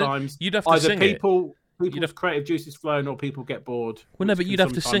 because sometimes you'd have to either sing people's creative juices flowing or people get bored. Well, no, but you'd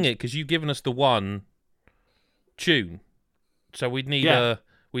have to sing it, because you've given us the one tune, so we'd need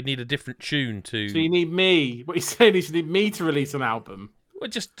We'd need a different tune to. So you need me. What you're saying is you need me to release an album. Well,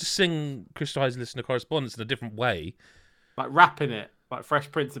 just to sing Crystal High's Listener Correspondence in a different way. Like rapping it, like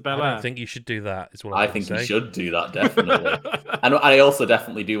Fresh Prince of Bel-Air. I don't think you should do that. Is what I think you should do that, definitely. And I also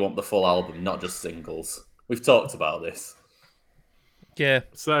definitely do want the full album, not just singles. We've talked about this. Yeah.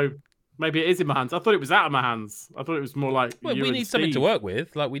 So maybe it is in my hands. I thought it was out of my hands. I thought it was more like. Well, we need something to work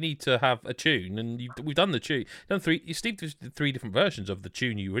with. Like, we need to have a tune, and we've done the tune. Steve did 3 different versions of the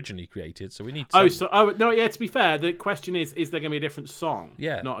tune you originally created, so we need. Oh, no, yeah. To be fair, the question is there going to be a different song?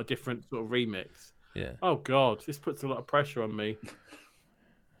 Yeah, not a different sort of remix. Yeah. Oh God, this puts a lot of pressure on me.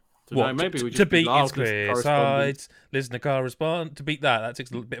 What? Know, maybe we just to beat its Chris Hyde's listener correspond to beat that. That takes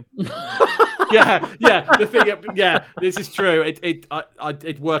a little bit. Of... yeah. The thing, yeah. This is true.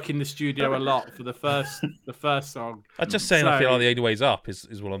 I'd work in the studio a lot for the first song. I'm just saying. I feel like the only ways up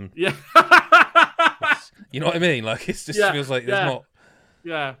is what I'm. Yeah. You know what I mean? Like it just feels like there's not.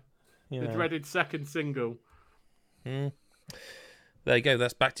 Yeah. The dreaded second single. There you go.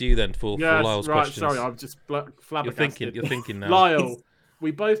 That's back to you then for Lyle's questions. Sorry, I'm just flabbergasted. You're thinking now. Lyle,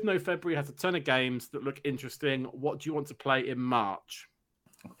 we both know February has a ton of games that look interesting. What do you want to play in March?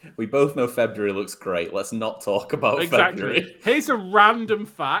 We both know February looks great. Let's not talk about February. Here's a random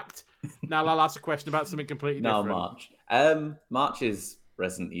fact. Now I'll ask a question about something completely different. March. March is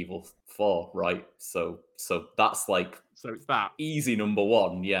Resident Evil 4, right? So that's like it's that easy number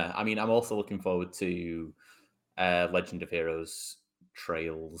 1. Yeah. I mean, I'm also looking forward to Legend of Heroes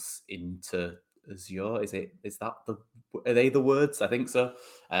Trails into Azure. Are they the words? I think so.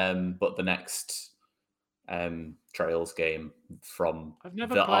 But the next Trails game from I've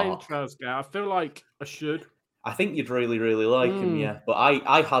never played Trails game. I feel like I should. I think you'd really, really like him, yeah. But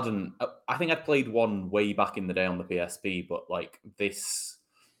I hadn't. I think I'd played one way back in the day on the PSP, but like this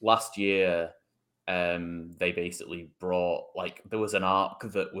last year, they basically brought there was an arc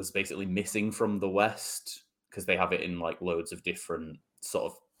that was basically missing from the West because they have it in like loads of different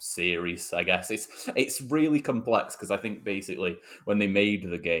sort of series. I guess it's really complex because I think basically when they made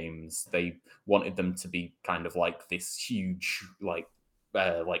the games, they wanted them to be kind of like this huge like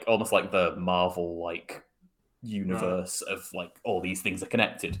almost like the Marvel universe of like all these things are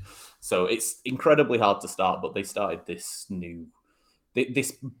connected. So it's incredibly hard to start, but they started this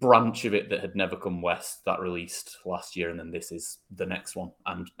branch of it that had never come west that released last year, and then this is the next one,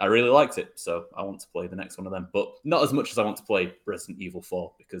 and I really liked it, so I want to play the next one of them, but not as much as I want to play Resident Evil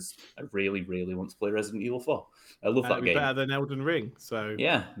 4 because I really, really want to play Resident Evil 4. I love that game. Better than Elden Ring, so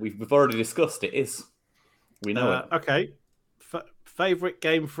yeah, we've already discussed it. Is we know it. Okay, favorite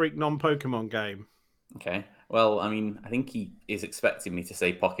Game Freak non-Pokemon game. Okay, well, I mean, I think he is expecting me to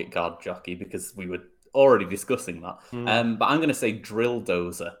say Pocket Card Jockey because we were already discussing that. But I'm going to say Drill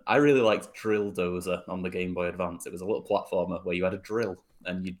Dozer. I really liked Drill Dozer on the Game Boy Advance. It was a little platformer where you had a drill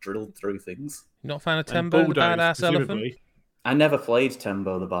and you drilled through things. You're not a fan of Tembo, the Badass Elephant? I never played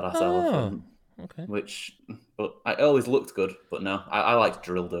Tembo, the Badass Elephant. Okay. But it always looked good. But no, I liked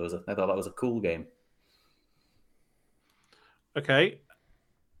Drill Dozer. I thought that was a cool game. Okay.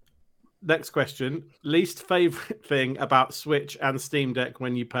 Next question. Least favorite thing about Switch and Steam Deck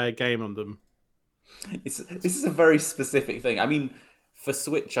when you play a game on them? This is a very specific thing. I mean, for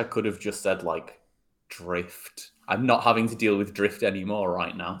Switch, I could have just said drift. I'm not having to deal with drift anymore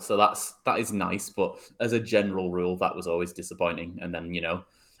right now, so that is nice. But as a general rule, that was always disappointing. And then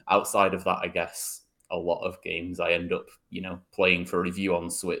outside of that, I guess a lot of games I end up playing for review on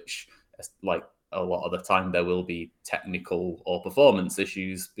Switch. Like a lot of the time, there will be technical or performance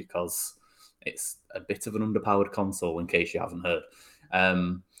issues because it's a bit of an underpowered console. In case you haven't heard.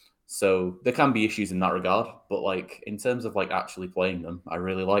 So there can be issues in that regard, but in terms of actually playing them, I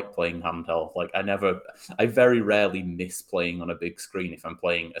really like playing handheld. I very rarely miss playing on a big screen if I'm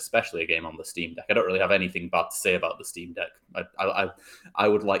playing, especially a game on the Steam Deck. I don't really have anything bad to say about the Steam Deck. I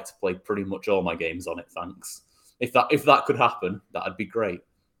would like to play pretty much all my games on it. Thanks. If that could happen, that'd be great.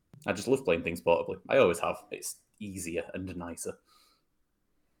 I just love playing things portably. I always have. It's easier and nicer.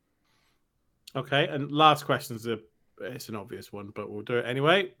 Okay, and last question is it's an obvious one, but we'll do it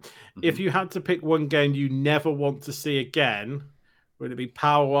anyway. Mm-hmm. If you had to pick one game you never want to see again, would it be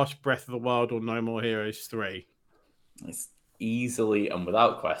Power Wash, Breath of the Wild, or No More Heroes 3? It's easily and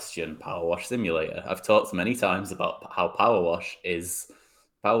without question Power Wash Simulator. I've talked many times about how Power Wash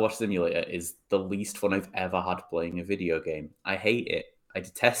Simulator is the least fun I've ever had playing a video game. I hate it. I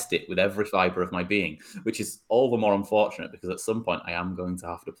detest it with every fibre of my being, which is all the more unfortunate because at some point I am going to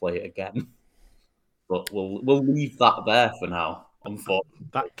have to play it again. But we'll leave that there for now. Unfortunately,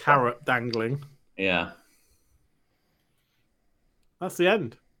 that carrot dangling. Yeah, that's the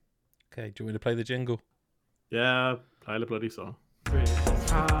end. Okay, do you want me to play the jingle? Yeah, play the bloody song.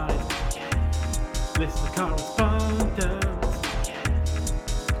 Hyde. Listener correspondence.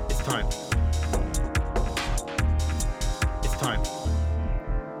 It's time. It's time.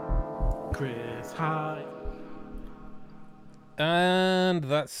 Chris Hyde. And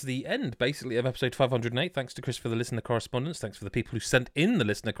that's the end, basically, of episode 508. Thanks to Chris for the listener correspondence. Thanks for the people who sent in the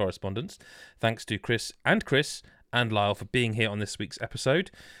listener correspondence. Thanks to Chris and Lyle for being here on this week's episode.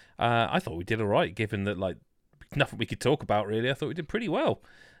 I thought we did all right, given that nothing we could talk about, really. I thought we did pretty well.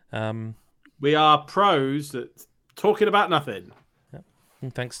 We are pros at talking about nothing.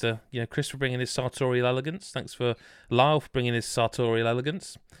 And thanks to Chris for bringing his sartorial elegance. Thanks for Lyle for bringing his sartorial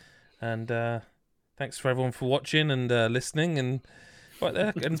elegance. And thanks for everyone for watching and listening. And right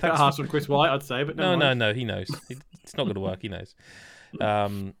there. And it's a bit harsh on Chris White, I'd say, but no, he knows. It's not going to work. He knows.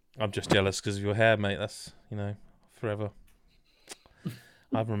 I'm just jealous because of your hair, mate. That's forever.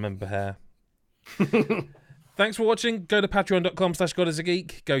 I remember hair. Thanks for watching. Go to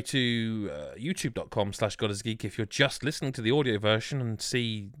patreon.com/GodIsAGeek. Go to youtube.com/GodIsAGeek if you're just listening to the audio version and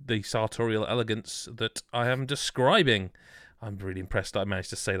see the sartorial elegance that I am describing. I'm really impressed that I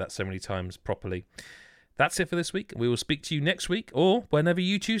managed to say that so many times properly. That's it for this week. We will speak to you next week or whenever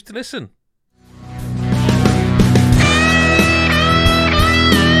you choose to listen.